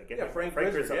 Frank? Did I get Frank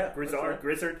Grizzard.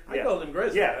 Grizzard. I called him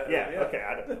Grizzard. Yeah. Okay,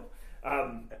 I don't know.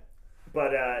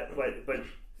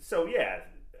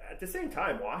 the same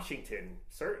time, Washington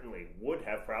certainly would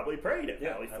have probably prayed at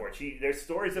Valley Forge. There's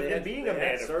stories of him being a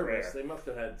man of prayer. They must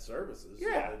have had services.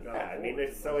 Yeah. I mean,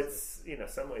 it's in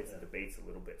some ways the debate's a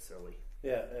little bit silly.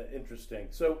 Yeah, interesting.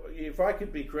 So, if I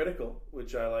could be critical,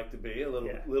 which I like to be, a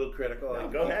little critical, I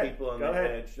go keep ahead. people on the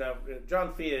edge. Now,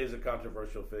 John Fea is a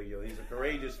controversial figure. He's a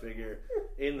courageous figure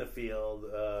in the field,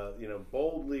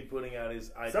 boldly putting out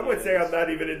his ideas. Some would say I'm not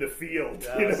even in the field,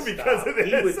 because of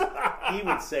this. He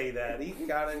would say that. He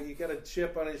got a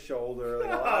chip on his shoulder.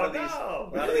 Like a lot of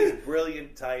these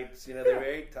brilliant types, they're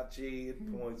very touchy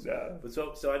at points. No. But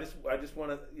so I just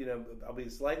want to, I'll be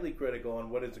slightly critical on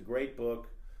what is a great book.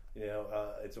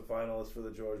 It's a finalist for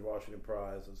the George Washington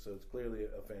Prize, and so it's clearly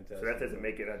a fantastic. So that doesn't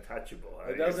make it untouchable.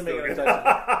 It doesn't make it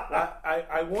untouchable.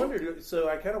 I wondered. So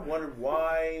I kind of wondered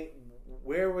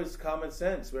where was common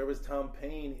sense? Where was Tom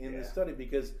Paine in the study?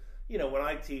 Because when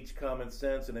I teach common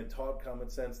sense and I taught common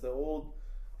sense, the old,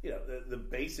 the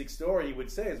basic story you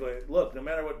would say is, well, look, no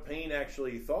matter what Paine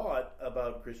actually thought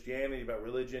about Christianity, about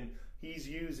religion, he's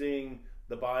using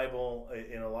the Bible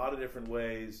in a lot of different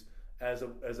ways as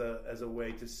a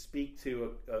way to speak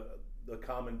to the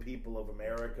common people of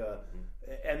America.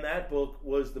 And that book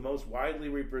was the most widely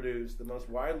reproduced, the most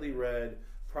widely read,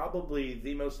 probably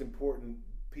the most important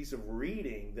piece of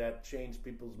reading that changed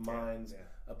people's minds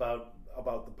about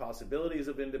the possibilities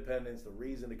of independence, the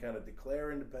reason to kind of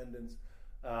declare independence.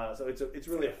 So it's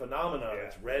really a phenomenon.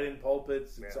 It's read in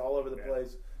pulpits. It's all over the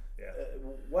place.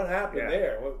 What happened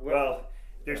there? Well,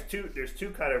 there's two topics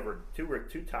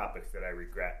that I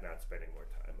regret not spending more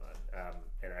time on,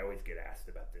 and I always get asked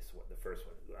about this one. The first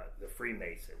one, the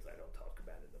Freemasons. I don't talk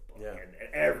about in the book, and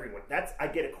everyone. I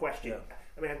get a question.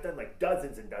 I mean, I've done like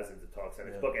dozens and dozens of talks on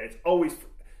this book, and it's always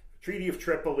Treaty of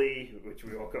Tripoli, which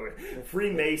we won't go in,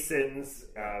 Freemasons,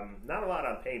 not a lot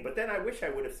on Paine, but then I wish I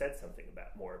would have said something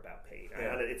more about Paine.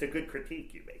 It's a good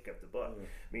critique you make of the book. I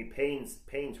mean, Paine's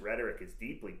rhetoric is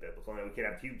deeply biblical, and we can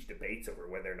have huge debates over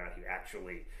whether or not he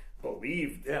actually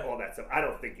believed all that stuff. I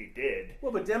don't think he did.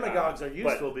 Well, but demagogues are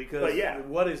useful because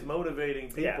what is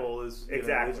motivating people is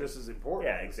just as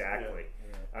important. Yeah, exactly.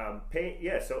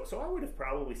 Paine, so I would have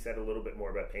probably said a little bit more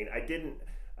about Paine. I didn't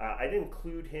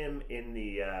include him in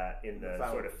the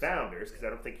sort of founders because I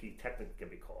don't think he technically can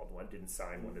be called one. Didn't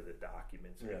sign one of the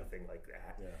documents or anything like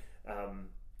that.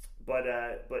 But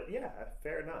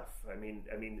fair enough. I mean,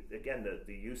 again,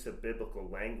 the use of biblical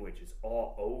language is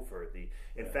all over the.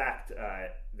 In fact,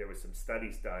 there was some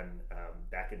studies done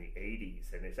back in the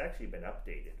 '80s, and it's actually been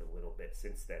updated a little bit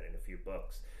since then in a few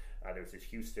books. There was this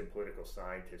Houston political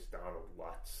scientist Donald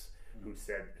Lutz who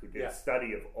did a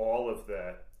study of all of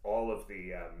the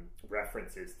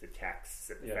references to texts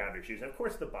that the founders used, and of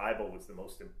course the Bible was the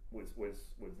most was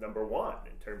number one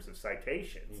in terms of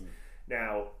citations.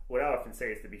 Now, what I often say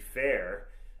is, to be fair,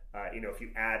 if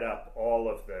you add up all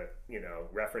of the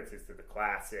references to the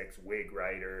classics, Whig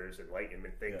writers,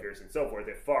 Enlightenment thinkers, and so forth,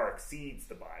 it far exceeds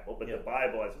the Bible. But the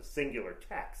Bible as a singular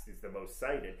text is the most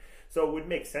cited, so it would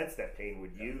make sense that Paine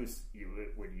would use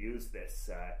this.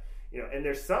 And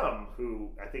there's some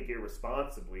who I think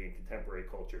irresponsibly in contemporary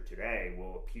culture today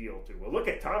will appeal to, well, look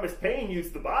at Thomas Paine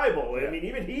used the Bible. I mean,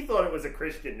 even he thought it was a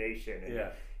Christian nation.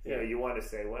 And, you want to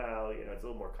say, well, it's a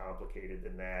little more complicated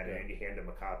than that. And you hand them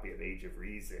a copy of Age of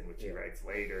Reason, which he writes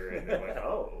later, and they're like,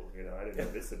 oh, I didn't know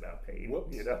this about Paine.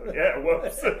 Whoops.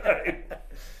 Whoops.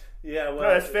 Well,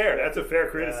 that's fair. That's a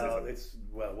fair criticism.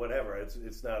 Whatever. It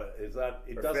doesn't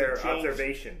fair change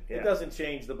observation. It doesn't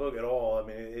change the book at all. I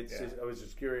mean, I was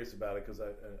just curious about it because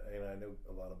I know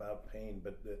a lot about Paine,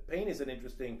 but Paine is an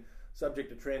interesting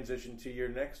subject to transition to your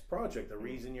next project. The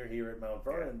reason you're here at Mount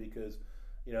Vernon, because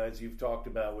as you've talked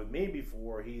about with me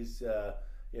before, he's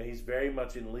very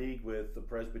much in league with the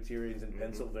Presbyterians in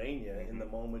Pennsylvania in the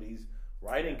moment he's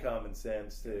writing Common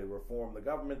Sense to reform the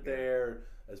government there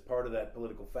as part of that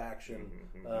political faction.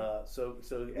 So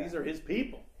these are his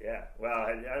people. Yeah. Well,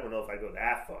 I don't know if I go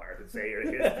that far to say you're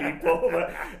his people,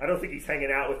 but I don't think he's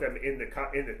hanging out with them in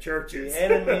the churches. The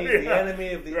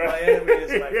enemy of my enemy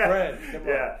is my friend. Come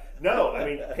on. No, I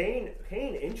mean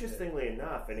Paine. Interestingly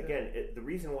enough, and again, the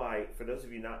reason why, for those of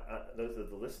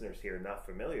the listeners here not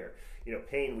familiar,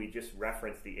 Paine, we just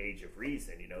referenced the Age of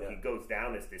Reason. He goes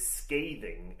down as this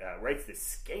writes this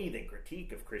scathing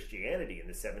critique of Christianity in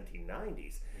the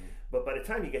 1790s. But by the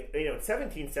time you get, in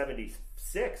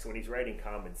 1776, when he's writing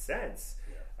Common Sense,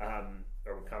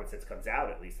 or when Common Sense comes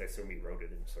out, at least I assume he wrote it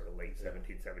in sort of late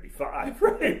 1775,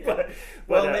 right?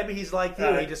 But maybe he's like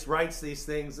you. He just writes these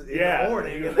things in the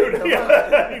morning. And he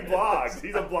blogs.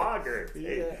 He's a blogger.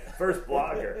 First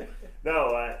blogger.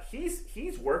 No,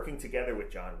 he's working together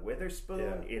with John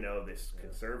Witherspoon. Yeah. This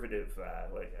conservative.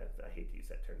 I hate to use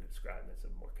that term to describe him as a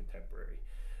more contemporary.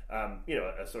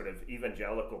 A sort of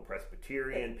evangelical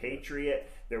Presbyterian patriot.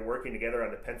 They're working together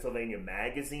on the Pennsylvania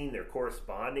Magazine. They're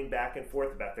corresponding back and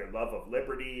forth about their love of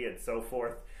liberty and so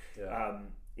forth. Yeah.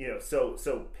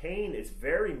 So Paine is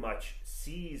very much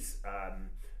sees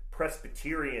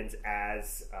Presbyterians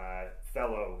as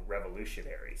fellow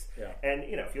revolutionaries. Yeah. And,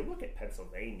 if you look at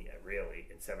Pennsylvania, really,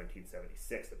 in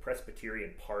 1776, the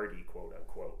Presbyterian Party, quote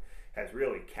unquote, has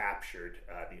really captured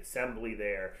the assembly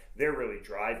there. They're really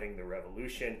driving the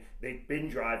revolution. They've been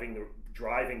driving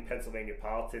Pennsylvania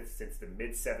politics since the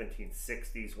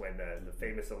mid-1760s, when the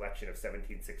famous election of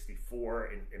 1764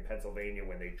 in Pennsylvania,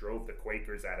 when they drove the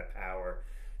Quakers out of power.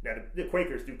 Now, the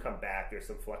Quakers do come back. There's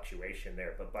some fluctuation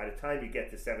there. But by the time you get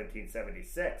to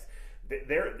 1776,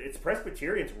 it's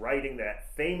Presbyterians writing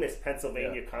that famous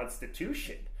Pennsylvania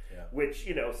Constitution, which,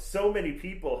 so many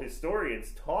people,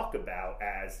 historians, talk about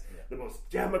as the most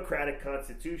democratic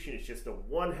constitution. It's just a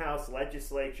one-house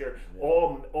legislature. Yeah.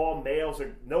 All males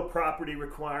are no property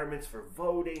requirements for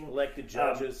voting. Elected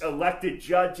judges. Yeah.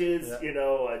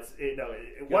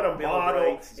 What a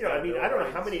model. I don't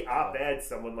know how many op-eds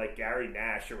someone like Gary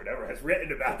Nash or whatever has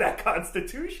written about that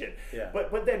constitution. Yeah.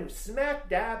 But then smack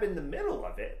dab in the middle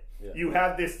of it, you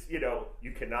have this,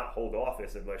 you cannot hold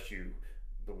office unless you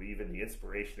believe in the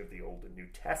inspiration of the Old and New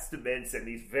Testaments, and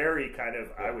these very kind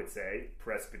of, I would say,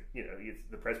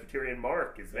 the Presbyterian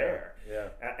mark is there. Yeah.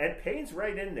 And Paine's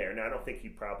right in there. Now, I don't think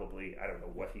I don't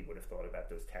know what he would have thought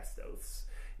about those test oaths,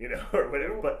 or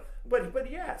whatever.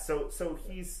 But yeah. So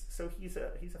he's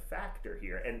a factor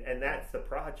here, and that's the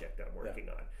project I'm working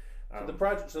on.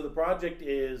 So the project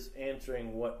is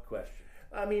answering what question?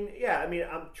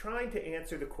 I'm trying to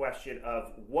answer the question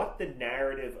of what the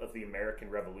narrative of the American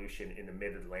Revolution in the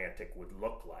Mid-Atlantic would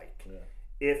look like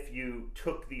if you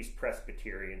took these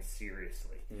Presbyterians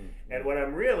seriously. Mm-hmm. And what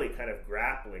I'm really kind of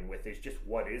grappling with is just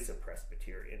what is a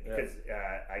Presbyterian? Because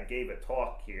I gave a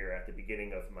talk here at the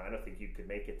beginning of I don't think you could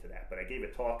make it to that, but I gave a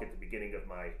talk at the beginning of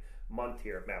my month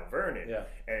here at Mount Vernon,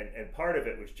 and part of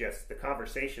it was just the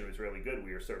conversation was really good.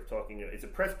 We were sort of talking, is a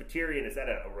Presbyterian, is that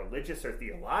a religious or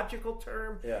theological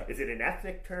term? Is it an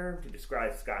ethnic term to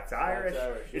describe Scots-Irish?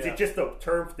 Is it just a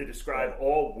term to describe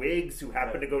all Whigs who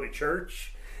happen to go to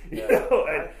church?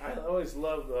 I always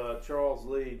loved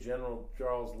General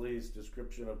Charles Lee's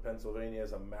description of Pennsylvania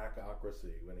as a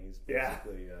macocracy, when he's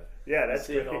basically that's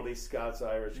seeing all these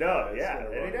Scots-Irish guys.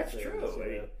 That's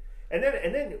true. And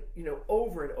then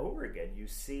over and over again, you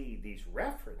see these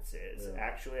references. Yeah.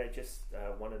 Actually, I just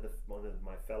one of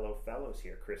my fellows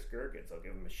here, Chris Gergens, I'll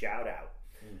give him a shout out.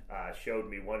 Showed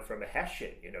me one from a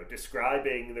Hessian,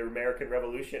 describing the American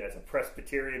Revolution as a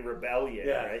Presbyterian rebellion,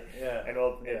 right? Yeah.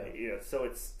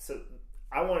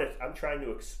 I'm trying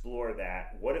to explore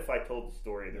that. What if I told the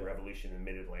story of the revolution in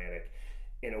the Mid-Atlantic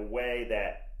in a way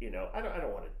that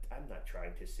I'm not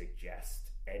trying to suggest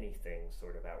anything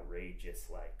sort of outrageous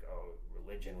like,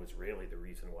 religion was really the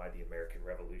reason why the American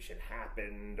Revolution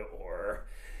happened, or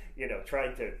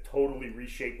trying to totally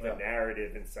reshape the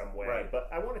narrative in some way. Right. But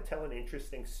I want to tell an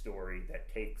interesting story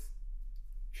that takes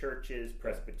churches,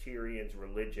 Presbyterians,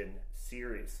 religion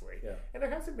seriously. And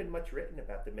there hasn't been much written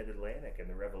about the Mid-Atlantic and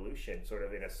the Revolution sort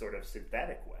of in a sort of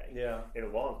synthetic way in a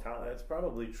long time. That's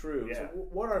probably true. So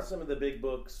what are some of the big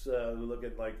books who look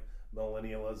at like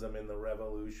millennialism in the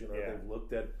Revolution, or they've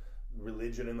looked at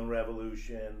religion in the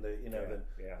Revolution,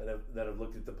 that have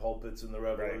looked at the pulpits in the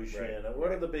Revolution? Right.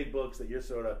 What are the big books that you're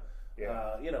sort of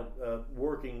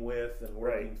working with and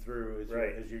working through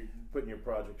as you're putting your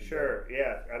project together? Sure.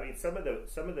 Yeah. I mean, some of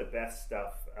the best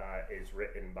stuff is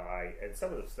written by, and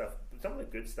some of the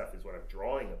good stuff is what I'm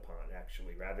drawing upon,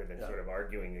 actually, rather than sort of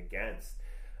arguing against.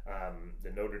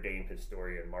 The Notre Dame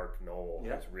historian Mark Knoll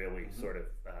has really sort of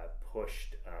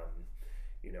pushed,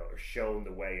 or shown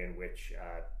the way in which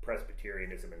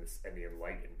Presbyterianism and the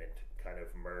Enlightenment kind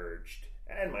of merged,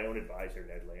 and my own advisor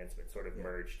Ned Landsman sort of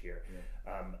merged here.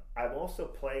 I'm also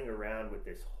playing around with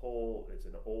it's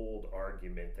an old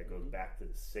argument that goes back to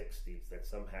the 60s, that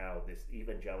somehow this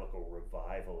evangelical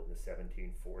revival in the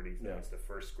 1740s, known as the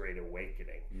First Great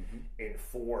Awakening,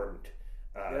 informed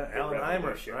Alan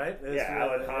Heimer, right?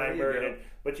 Alan Heimer.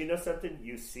 But you know something?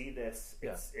 You see this.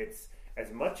 It's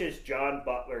as much as John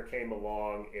Butler came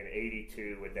along in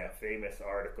 '82 with that famous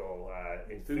article,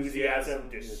 Enthusiasm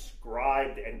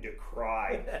Described and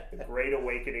Decried the Great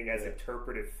Awakening as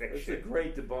Interpretive Fiction. It's a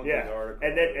great debunking article.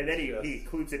 And then he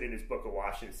includes it in his book, A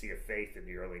Washington Sea of Faith, in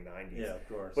the early '90s. Yeah, of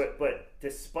course. But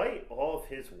despite all of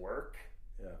his work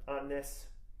on this,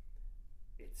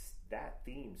 that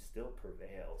theme still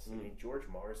prevails. I mean, George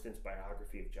Marsden's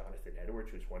biography of Jonathan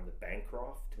Edwards, which won the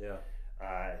Bancroft,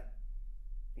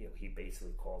 he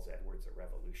basically calls Edwards a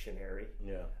revolutionary.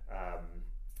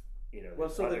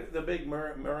 The big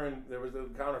Murren, there was a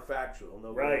counterfactual.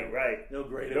 No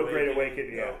great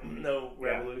awakening. No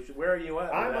revolution. Where are you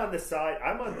at?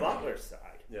 I'm on Butler's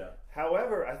side. Yeah.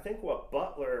 However, I think what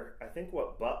Butler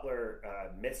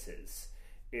misses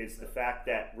is the fact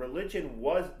that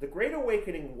the Great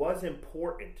Awakening was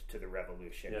important to the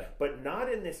Revolution, but not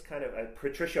in this kind of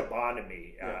Patricia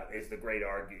Bonamy is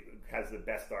has the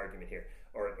best argument here,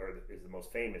 or is the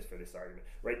most famous for this argument,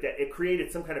 right? That it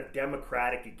created some kind of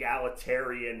democratic,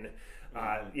 egalitarian,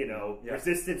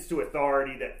 resistance to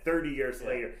authority that 30 years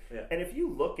later. And if you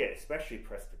look at especially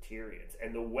Presbyterians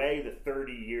and the way the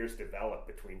 30 years developed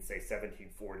between, say,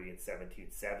 1740 and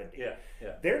 1770,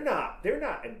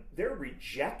 they're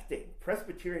rejecting,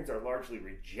 Presbyterians are largely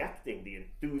rejecting the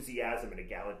enthusiasm and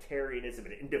egalitarianism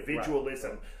and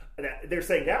individualism. They're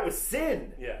saying that was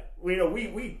sin. We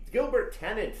Gilbert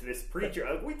Tennant, this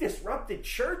preacher, we disrupted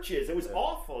churches. It was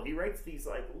awful. He writes these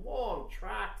long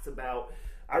tracts about,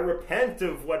 I repent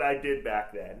of what I did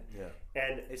back then.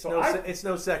 And it's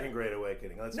no second Great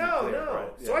Awakening. Let's be clear,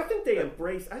 right? So I think I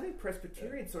think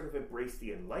Presbyterians sort of embrace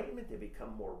the Enlightenment. They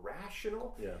become more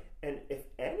rational. And if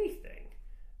anything,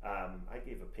 I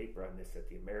gave a paper on this at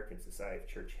the American Society of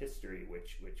Church History,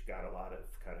 which got a lot of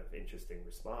kind of interesting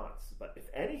response. But if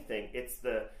anything, it's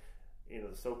the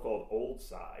so-called old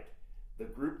side, the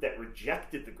group that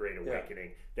rejected the Great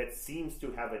Awakening, that seems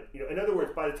to have in other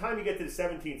words, by the time you get to the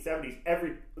 1770s,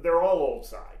 they're all old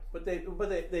side. But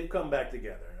they've come back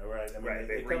together, right? I mean,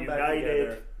 they've come reunited. back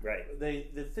together. Right.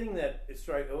 The thing that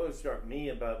always struck me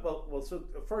about so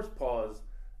first pause.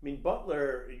 I mean,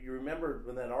 Butler. You remember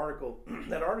when that article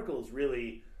is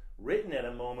really written at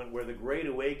a moment where the Great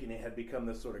Awakening had become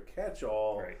this sort of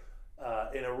catch-all,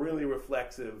 in a really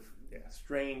reflexive,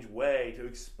 strange way to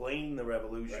explain the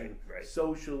revolution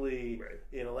socially,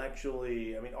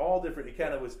 intellectually. I mean, all different. It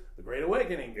kind of was the Great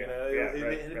Awakening. It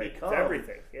had become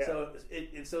everything.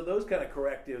 So those kind of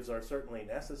correctives are certainly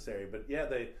necessary. But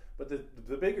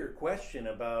the bigger question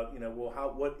about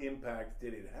what impact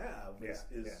did it have is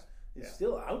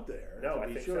still out there.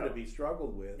 To be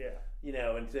struggled with.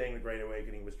 And saying the Great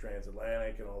Awakening was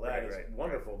transatlantic and all that is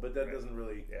wonderful, but that doesn't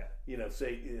really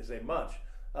say much.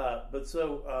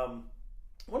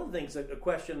 One of the things, a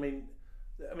question.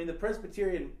 I mean, the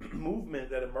Presbyterian movement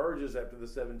that emerges after the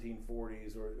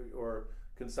 1740s or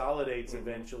consolidates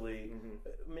eventually.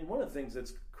 I mean, one of the things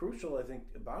that's crucial, I think,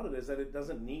 about it is that it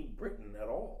doesn't need Britain at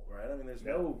all, right? I mean, there's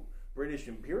no British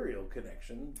imperial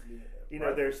connection.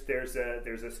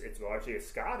 It's largely a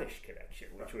Scottish connection,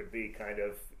 which would be kind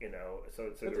of,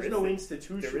 so but there's no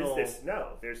institutional.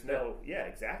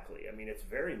 Exactly. I mean, it's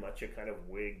very much a kind of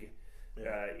Whig,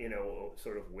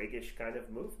 sort of Whiggish kind of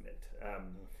movement.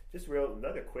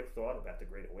 Another quick thought about the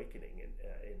Great Awakening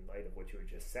in light of what you were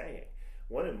just saying.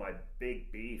 One of my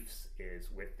big beefs is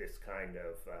with this kind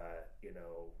of,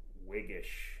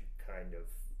 Whiggish kind of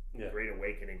Great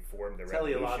Awakening formed the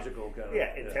teleological revolution. Kind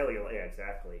of.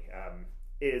 Exactly.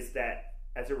 Is that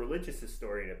as a religious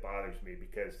historian, it bothers me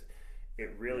because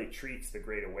it really treats the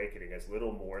Great Awakening as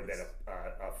little more than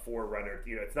a forerunner.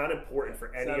 It's not important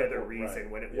for any other reason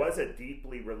when it was a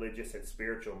deeply religious and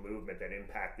spiritual movement that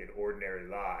impacted ordinary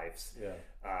lives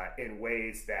in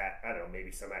ways that, I don't know,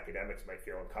 maybe some academics might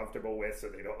feel uncomfortable with, so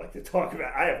they don't like to talk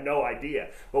about. I have no idea.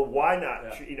 But why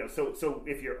not? So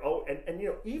if you're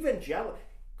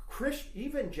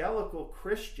evangelical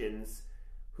Christians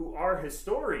who are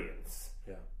historians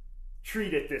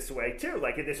treat it this way too,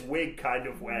 like in this Whig kind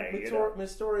of way.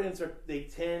 Historians they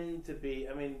tend to be.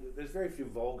 I mean, there's very few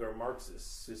vulgar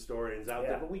Marxist historians out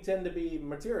there, but we tend to be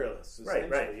materialists.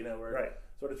 Essentially, we're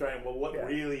sort of trying. Well, what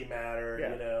really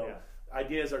mattered?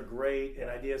 Ideas are great and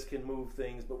ideas can move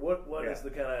things, but what is the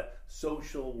kind of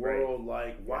social world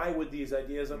like? Why would these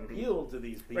ideas appeal to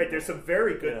these people? There's some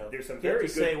very good. There's some very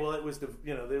good. Say, well, it was there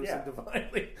was some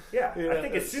divinely. I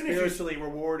think as soon as spiritually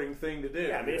rewarding thing to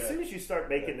do. I mean, as soon as you start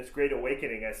making this Great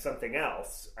Awakening as something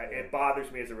else, it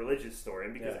bothers me as a religious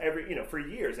historian because for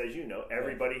years, as you know,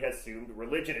 everybody has assumed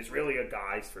religion is really a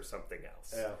guise for something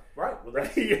else. Well,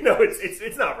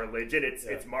 it's not religion.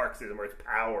 It's Marxism or it's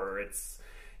power. It's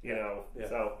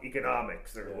so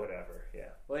economics or whatever.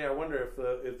 Well, I wonder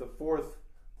if the fourth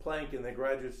plank in the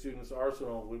graduate student's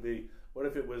arsenal would be, what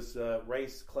if it was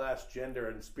race, class, gender,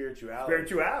 and spirituality?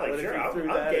 Spirituality, What if sure. you threw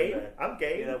I'm that in game. there? I'm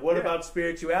game. You know, what about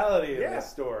spirituality in Yeah. this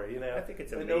story? You know, I think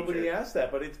it's a and major- nobody asked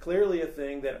that, but it's clearly a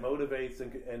thing that motivates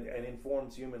and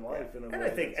informs human life in a way. And I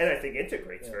think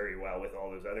integrates Yeah. very well with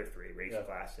all those other three: race, Yeah.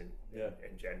 class, and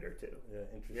gender too. Yeah,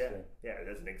 interesting. Yeah. It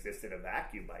doesn't exist in a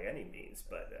vacuum by any means,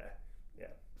 but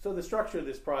So the structure of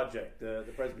this project, the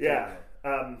Presbyterian.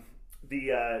 I'm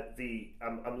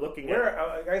looking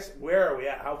Where are we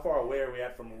at? How far away are we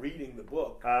at from reading the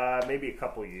book? maybe a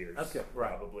couple years. Okay,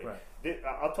 right, probably. right.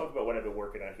 I'll talk about what I've been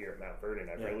working on here at Mount Vernon.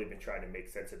 I've Yeah. really been trying to make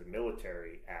sense of the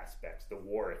military aspects, the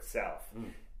war itself,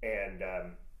 and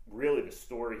really the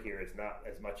story here is not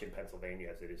as much in Pennselsvania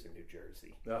as it is in New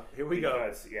Jersey. No, here we go.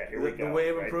 Here we go. The way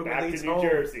of right? improvement back leads to New home.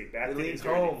 Jersey. Back It to New leads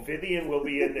Jersey. home. Vivian will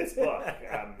be in this book.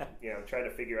 I'm trying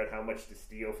to figure out how much to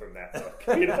steal from that book,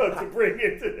 to bring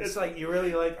into this. It's like you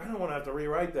really I don't want to have to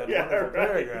rewrite that Yeah, wonderful right.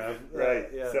 paragraph.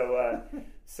 Right. Yeah.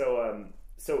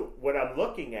 So what I'm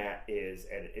looking at is,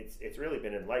 and it's really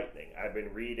been enlightening. I've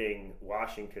been reading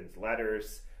Washington's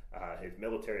letters, his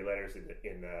military letters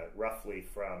in roughly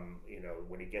from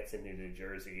when he gets into New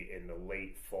Jersey in the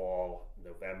late fall,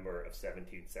 November of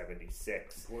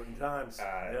 1776. Important times.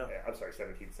 I'm sorry,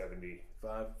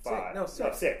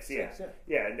 1775. Six.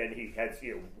 Yeah, and then he has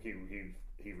he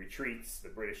retreats. The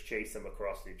British chase him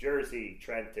across New Jersey,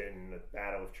 Trenton, the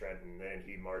Battle of Trenton. Then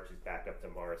he marches back up to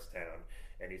Morristown,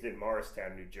 and he's in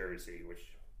Morristown, New Jersey,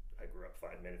 which I grew up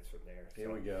 5 minutes from there. Here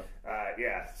we go.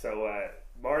 So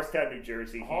Morristown, New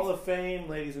Jersey. Hall of Fame,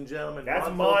 ladies and gentlemen. That's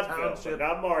Montville,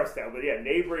 not Morristown, but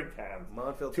neighboring towns.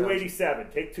 Montville, 287.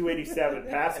 Take 287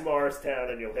 past Morristown,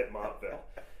 and you'll hit Montville.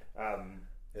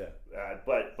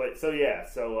 So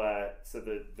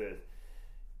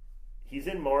he's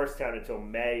in Morristown until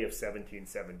May of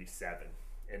 1777,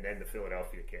 and then the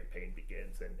Philadelphia campaign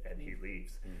begins, and he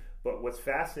leaves. But what's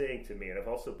fascinating to me, and I've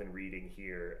also been reading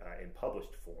here in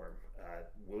published form,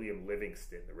 William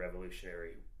Livingston, the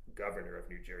Revolutionary Governor of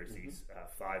New Jersey's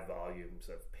 5 volumes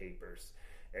of papers.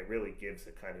 It really gives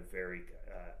a kind of very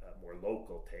more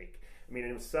local take. I mean,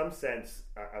 in some sense,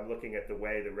 I'm looking at the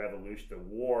way the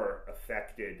war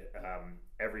affected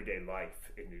everyday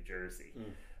life in New Jersey.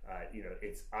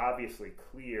 It's obviously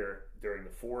clear during the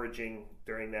foraging,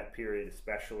 during that period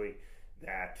especially,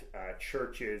 that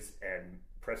churches and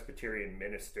Presbyterian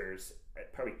ministers,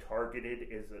 probably targeted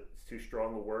is too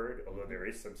strong a word, although there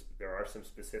are some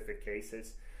specific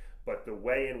cases, but the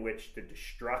way in which the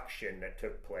destruction that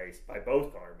took place by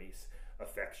both armies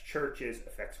affects churches,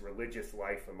 affects religious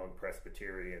life among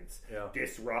Presbyterians,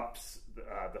 disrupts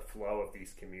the flow of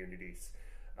these communities.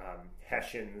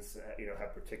 Hessians,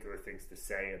 have particular things to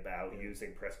say about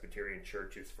using Presbyterian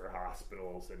churches for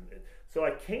hospitals, and so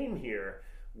I came here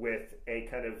with a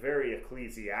kind of very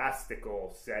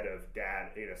ecclesiastical set of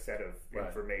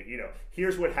information.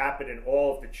 Here's what happened in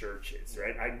all of the churches,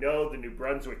 right? I know the New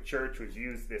Brunswick Church was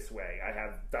used this way. I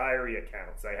have diary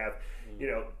accounts. I have,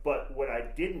 but what I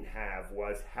didn't have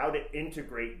was how to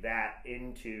integrate that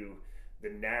into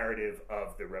the narrative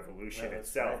of the revolution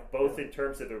itself, both in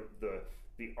terms of the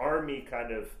army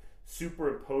kind of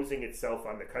superimposing itself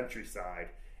on the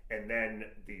countryside, and then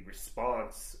the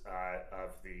response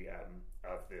of the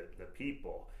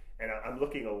people. And I'm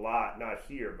looking a lot, not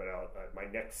here, but my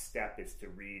next step is to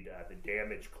read the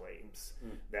damage claims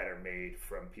that are made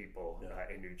from people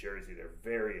in New Jersey. They're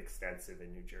very extensive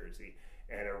in New Jersey,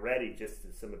 and already just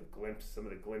some of the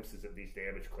glimpses of these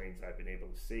damage claims I've been able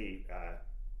to see.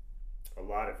 A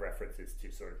lot of references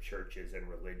to sort of churches and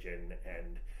religion,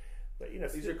 but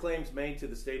these are claims made to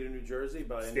the state of New Jersey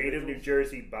by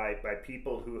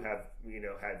people who have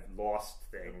had lost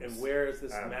things. And where is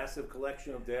this massive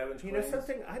collection of damage claims?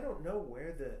 Something I don't know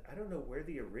where the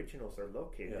originals are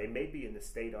located. They may be in the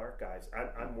state archives.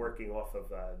 I'm working off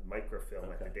of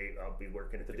microfilm at the David. I'll be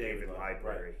working at the David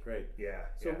Library. Right, great. Yeah.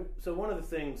 So one of the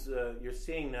things you're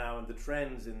seeing now in the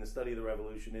trends in the study of the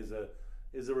Revolution is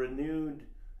a renewed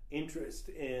interest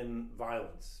in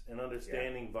violence and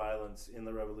understanding violence in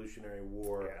the Revolutionary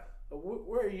War.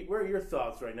 Where are your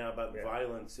thoughts right now about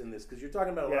violence in this? Because you're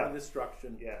talking about a lot of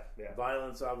destruction.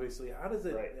 Violence, obviously. How does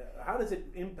it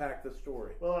impact the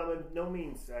story? Well, I have no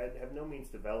means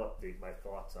developed my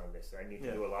thoughts on this. I need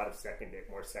to do a lot of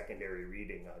more secondary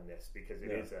reading on this, because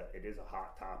it is a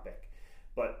hot topic.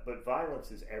 But violence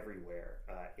is everywhere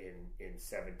in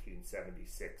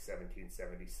 1776,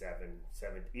 1777,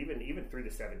 even through the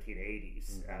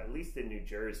 1780s. At least in New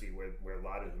Jersey, where a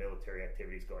lot of military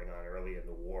activity is going on early in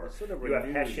the war.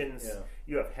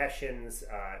 You have Hessians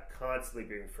constantly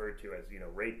being referred to as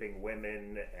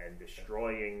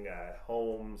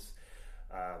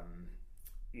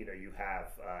you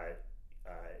have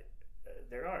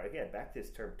there are, again, back to this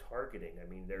term targeting. I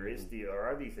mean, there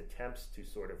are these attempts to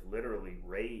sort of literally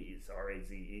raise,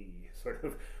 R-A-Z-E, sort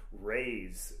of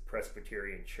raise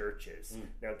Presbyterian churches.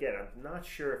 Now, again, I'm not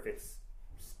sure if it's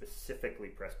specifically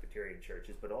Presbyterian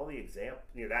churches, but all the examples,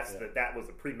 that was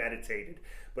a premeditated,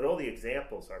 but all the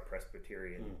examples are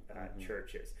Presbyterian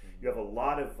churches. You have a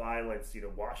lot of violence.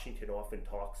 Washington often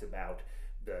talks about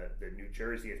the New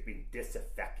Jersey as being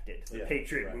disaffected. The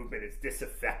Patriot movement is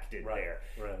disaffected there.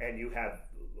 Right. And you have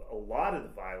a lot of the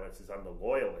violence is on the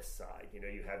loyalist side.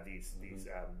 You have these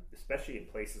especially in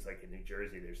places like in New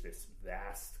Jersey, there's this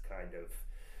vast kind of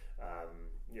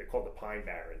called the Pine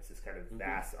Barrens, this kind of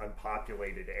vast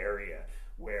unpopulated area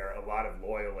where a lot of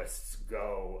loyalists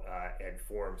go and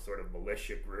form sort of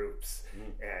militia groups,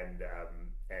 and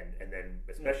then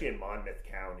especially in Monmouth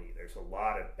County, there's a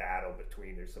lot of battle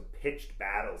there's some pitched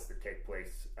battles that take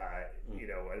place.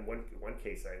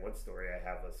 In one story, I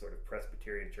have a sort of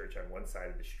Presbyterian church on one side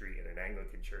of the street and an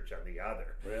Anglican church on the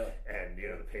other. Really? And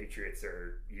the Patriots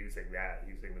are using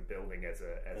the building as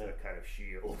a kind of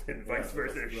shield, and vice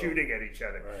versa. They're shooting at each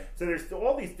other. Right. So there's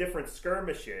all these different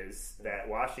skirmishes that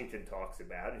Washington talks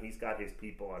about, and he's got his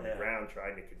people on the ground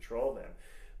trying to control them.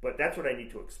 But that's what I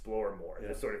need to explore more,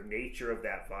 the sort of nature of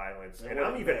that violence. And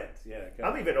I'm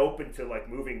even open to like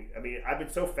moving. I mean, I've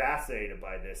been so fascinated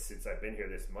by this since I've been here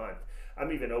this month.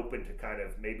 I'm even open to kind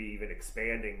of maybe even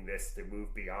expanding this to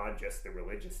move beyond just the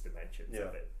religious dimensions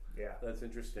of it. Yeah, that's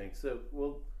interesting. So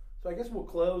I guess we'll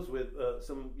close with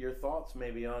some your thoughts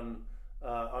maybe on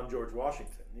George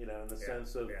Washington. In the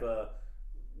sense of.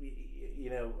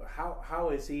 How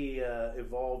has he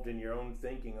evolved in your own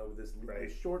thinking over this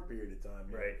short period of time?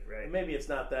 Right. And maybe it's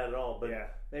not that at all, but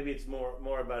maybe it's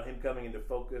more about him coming into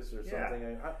focus or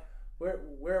something.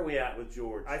 Where are we at with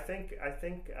George? I think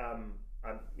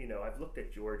I've looked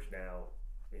at George now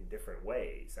in different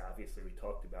ways. Obviously, we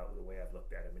talked about the way I've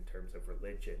looked at him in terms of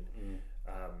religion.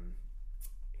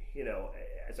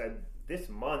 This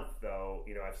month, though,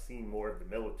 I've seen more of the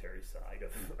military side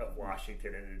of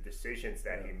Washington and the decisions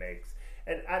that he makes.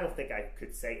 And I don't think I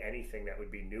could say anything that would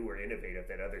be new or innovative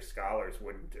that other scholars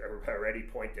wouldn't already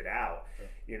pointed out,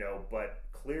 but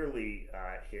clearly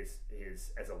his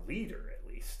as a leader, at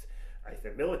least,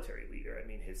 a military leader, I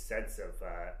mean, his sense of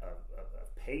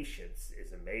patience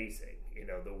is amazing.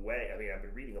 The way, I've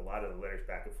been reading a lot of the letters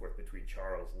back and forth between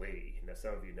Charles Lee.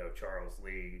 Some of you know Charles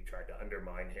Lee tried to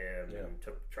undermine him and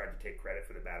tried to take credit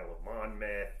for the Battle of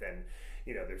Monmouth. And,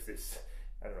 there's this,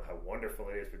 I don't know how wonderful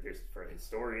it is, but for a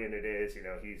historian it is,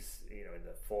 he's, in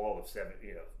the fall of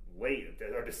late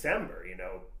or December,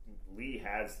 Lee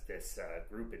has this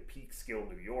group in Peekskill,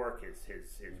 New York,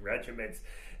 his regiments,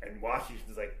 and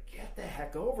Washington's like, get the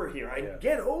heck over here!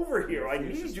 Get over here! I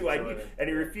need you! And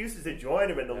he refuses to join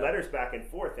him. And the letters back and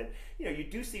forth, and you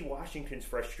do see Washington's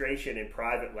frustration in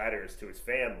private letters to his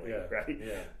family, right?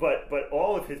 Yeah. But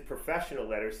all of his professional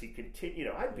letters, he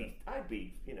continued. I'd be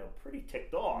pretty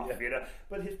ticked off,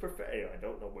 But his I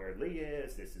don't know where Lee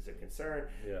is. This is a concern.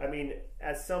 Yeah. I mean,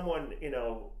 as someone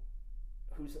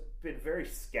who's been very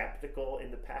skeptical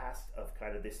in the past of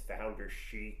kind of this founder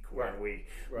chic where we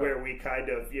kind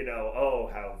of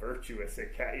how virtuous and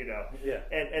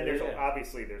and there's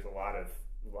obviously there's a lot of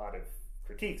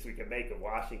critiques we can make of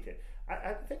Washington.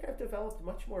 I think I've developed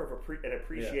much more of an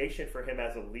appreciation for him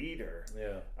as a leader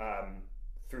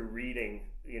through reading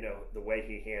the way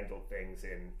he handled things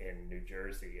in New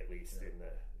Jersey, at least in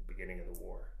the beginning of the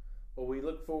war. Well, we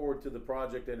look forward to the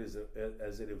project as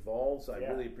it evolves. I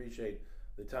really appreciate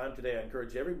the time today. I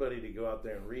encourage everybody to go out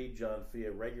there and read John Fea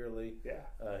regularly.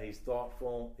 He's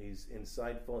thoughtful, he's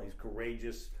insightful, he's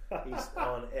courageous, he's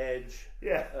on edge.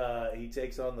 He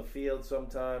takes on the field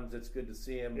sometimes. It's good to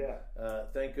see him.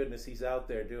 Thank goodness he's out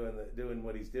there doing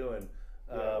what he's doing.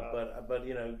 But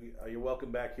you're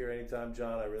welcome back here anytime,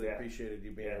 John. I really appreciated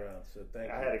you being around. So thank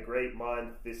you. I had a great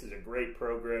month. This is a great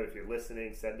program. If you're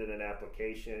listening, send in an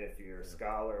application. If you're a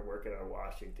scholar working on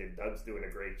Washington, Doug's doing a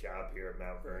great job here at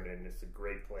Mount Vernon. It's a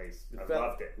great place.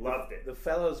 Loved it. The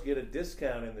fellows get a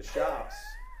discount in the shops.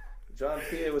 John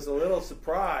Fea was a little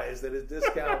surprised that his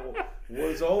discount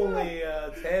was only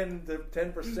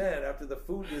 10% after the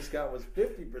food discount was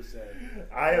 50%.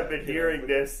 I have been hearing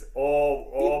this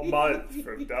all month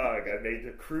from Doug. I made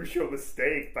a crucial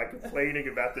mistake by complaining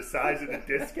about the size of the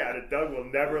discount, and Doug will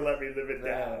never let me live it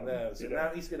down. No. So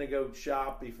now he's going to go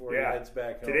shop before he heads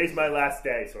back home. Today's my last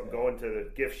day, so I'm going to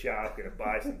the gift shop, going to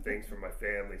buy some things for my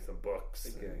family, some books,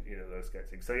 and, those kinds of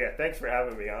things. So thanks for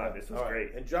having me on. This was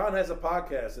great. And John has a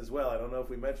podcast as well. I don't know if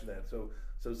we mentioned that. So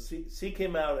So seek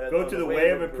him out. Go to the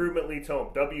Way of Improvement Leads Home,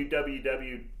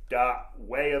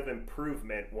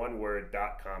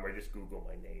 www.wayofimprovement.com, or just Google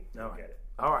my name. All Get it.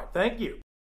 All right. Thank you.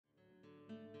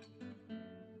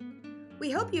 We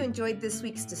hope you enjoyed this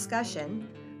week's discussion.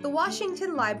 The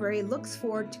Washington Library looks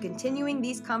forward to continuing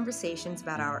these conversations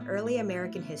about our early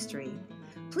American history.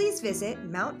 Please visit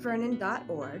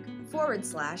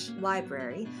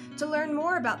mountvernon.org/library to learn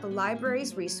more about the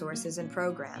library's resources and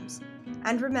programs.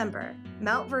 And remember,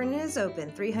 Mount Vernon is open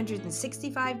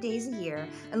 365 days a year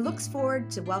and looks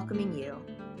forward to welcoming you.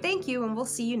 Thank you, and we'll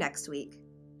see you next week.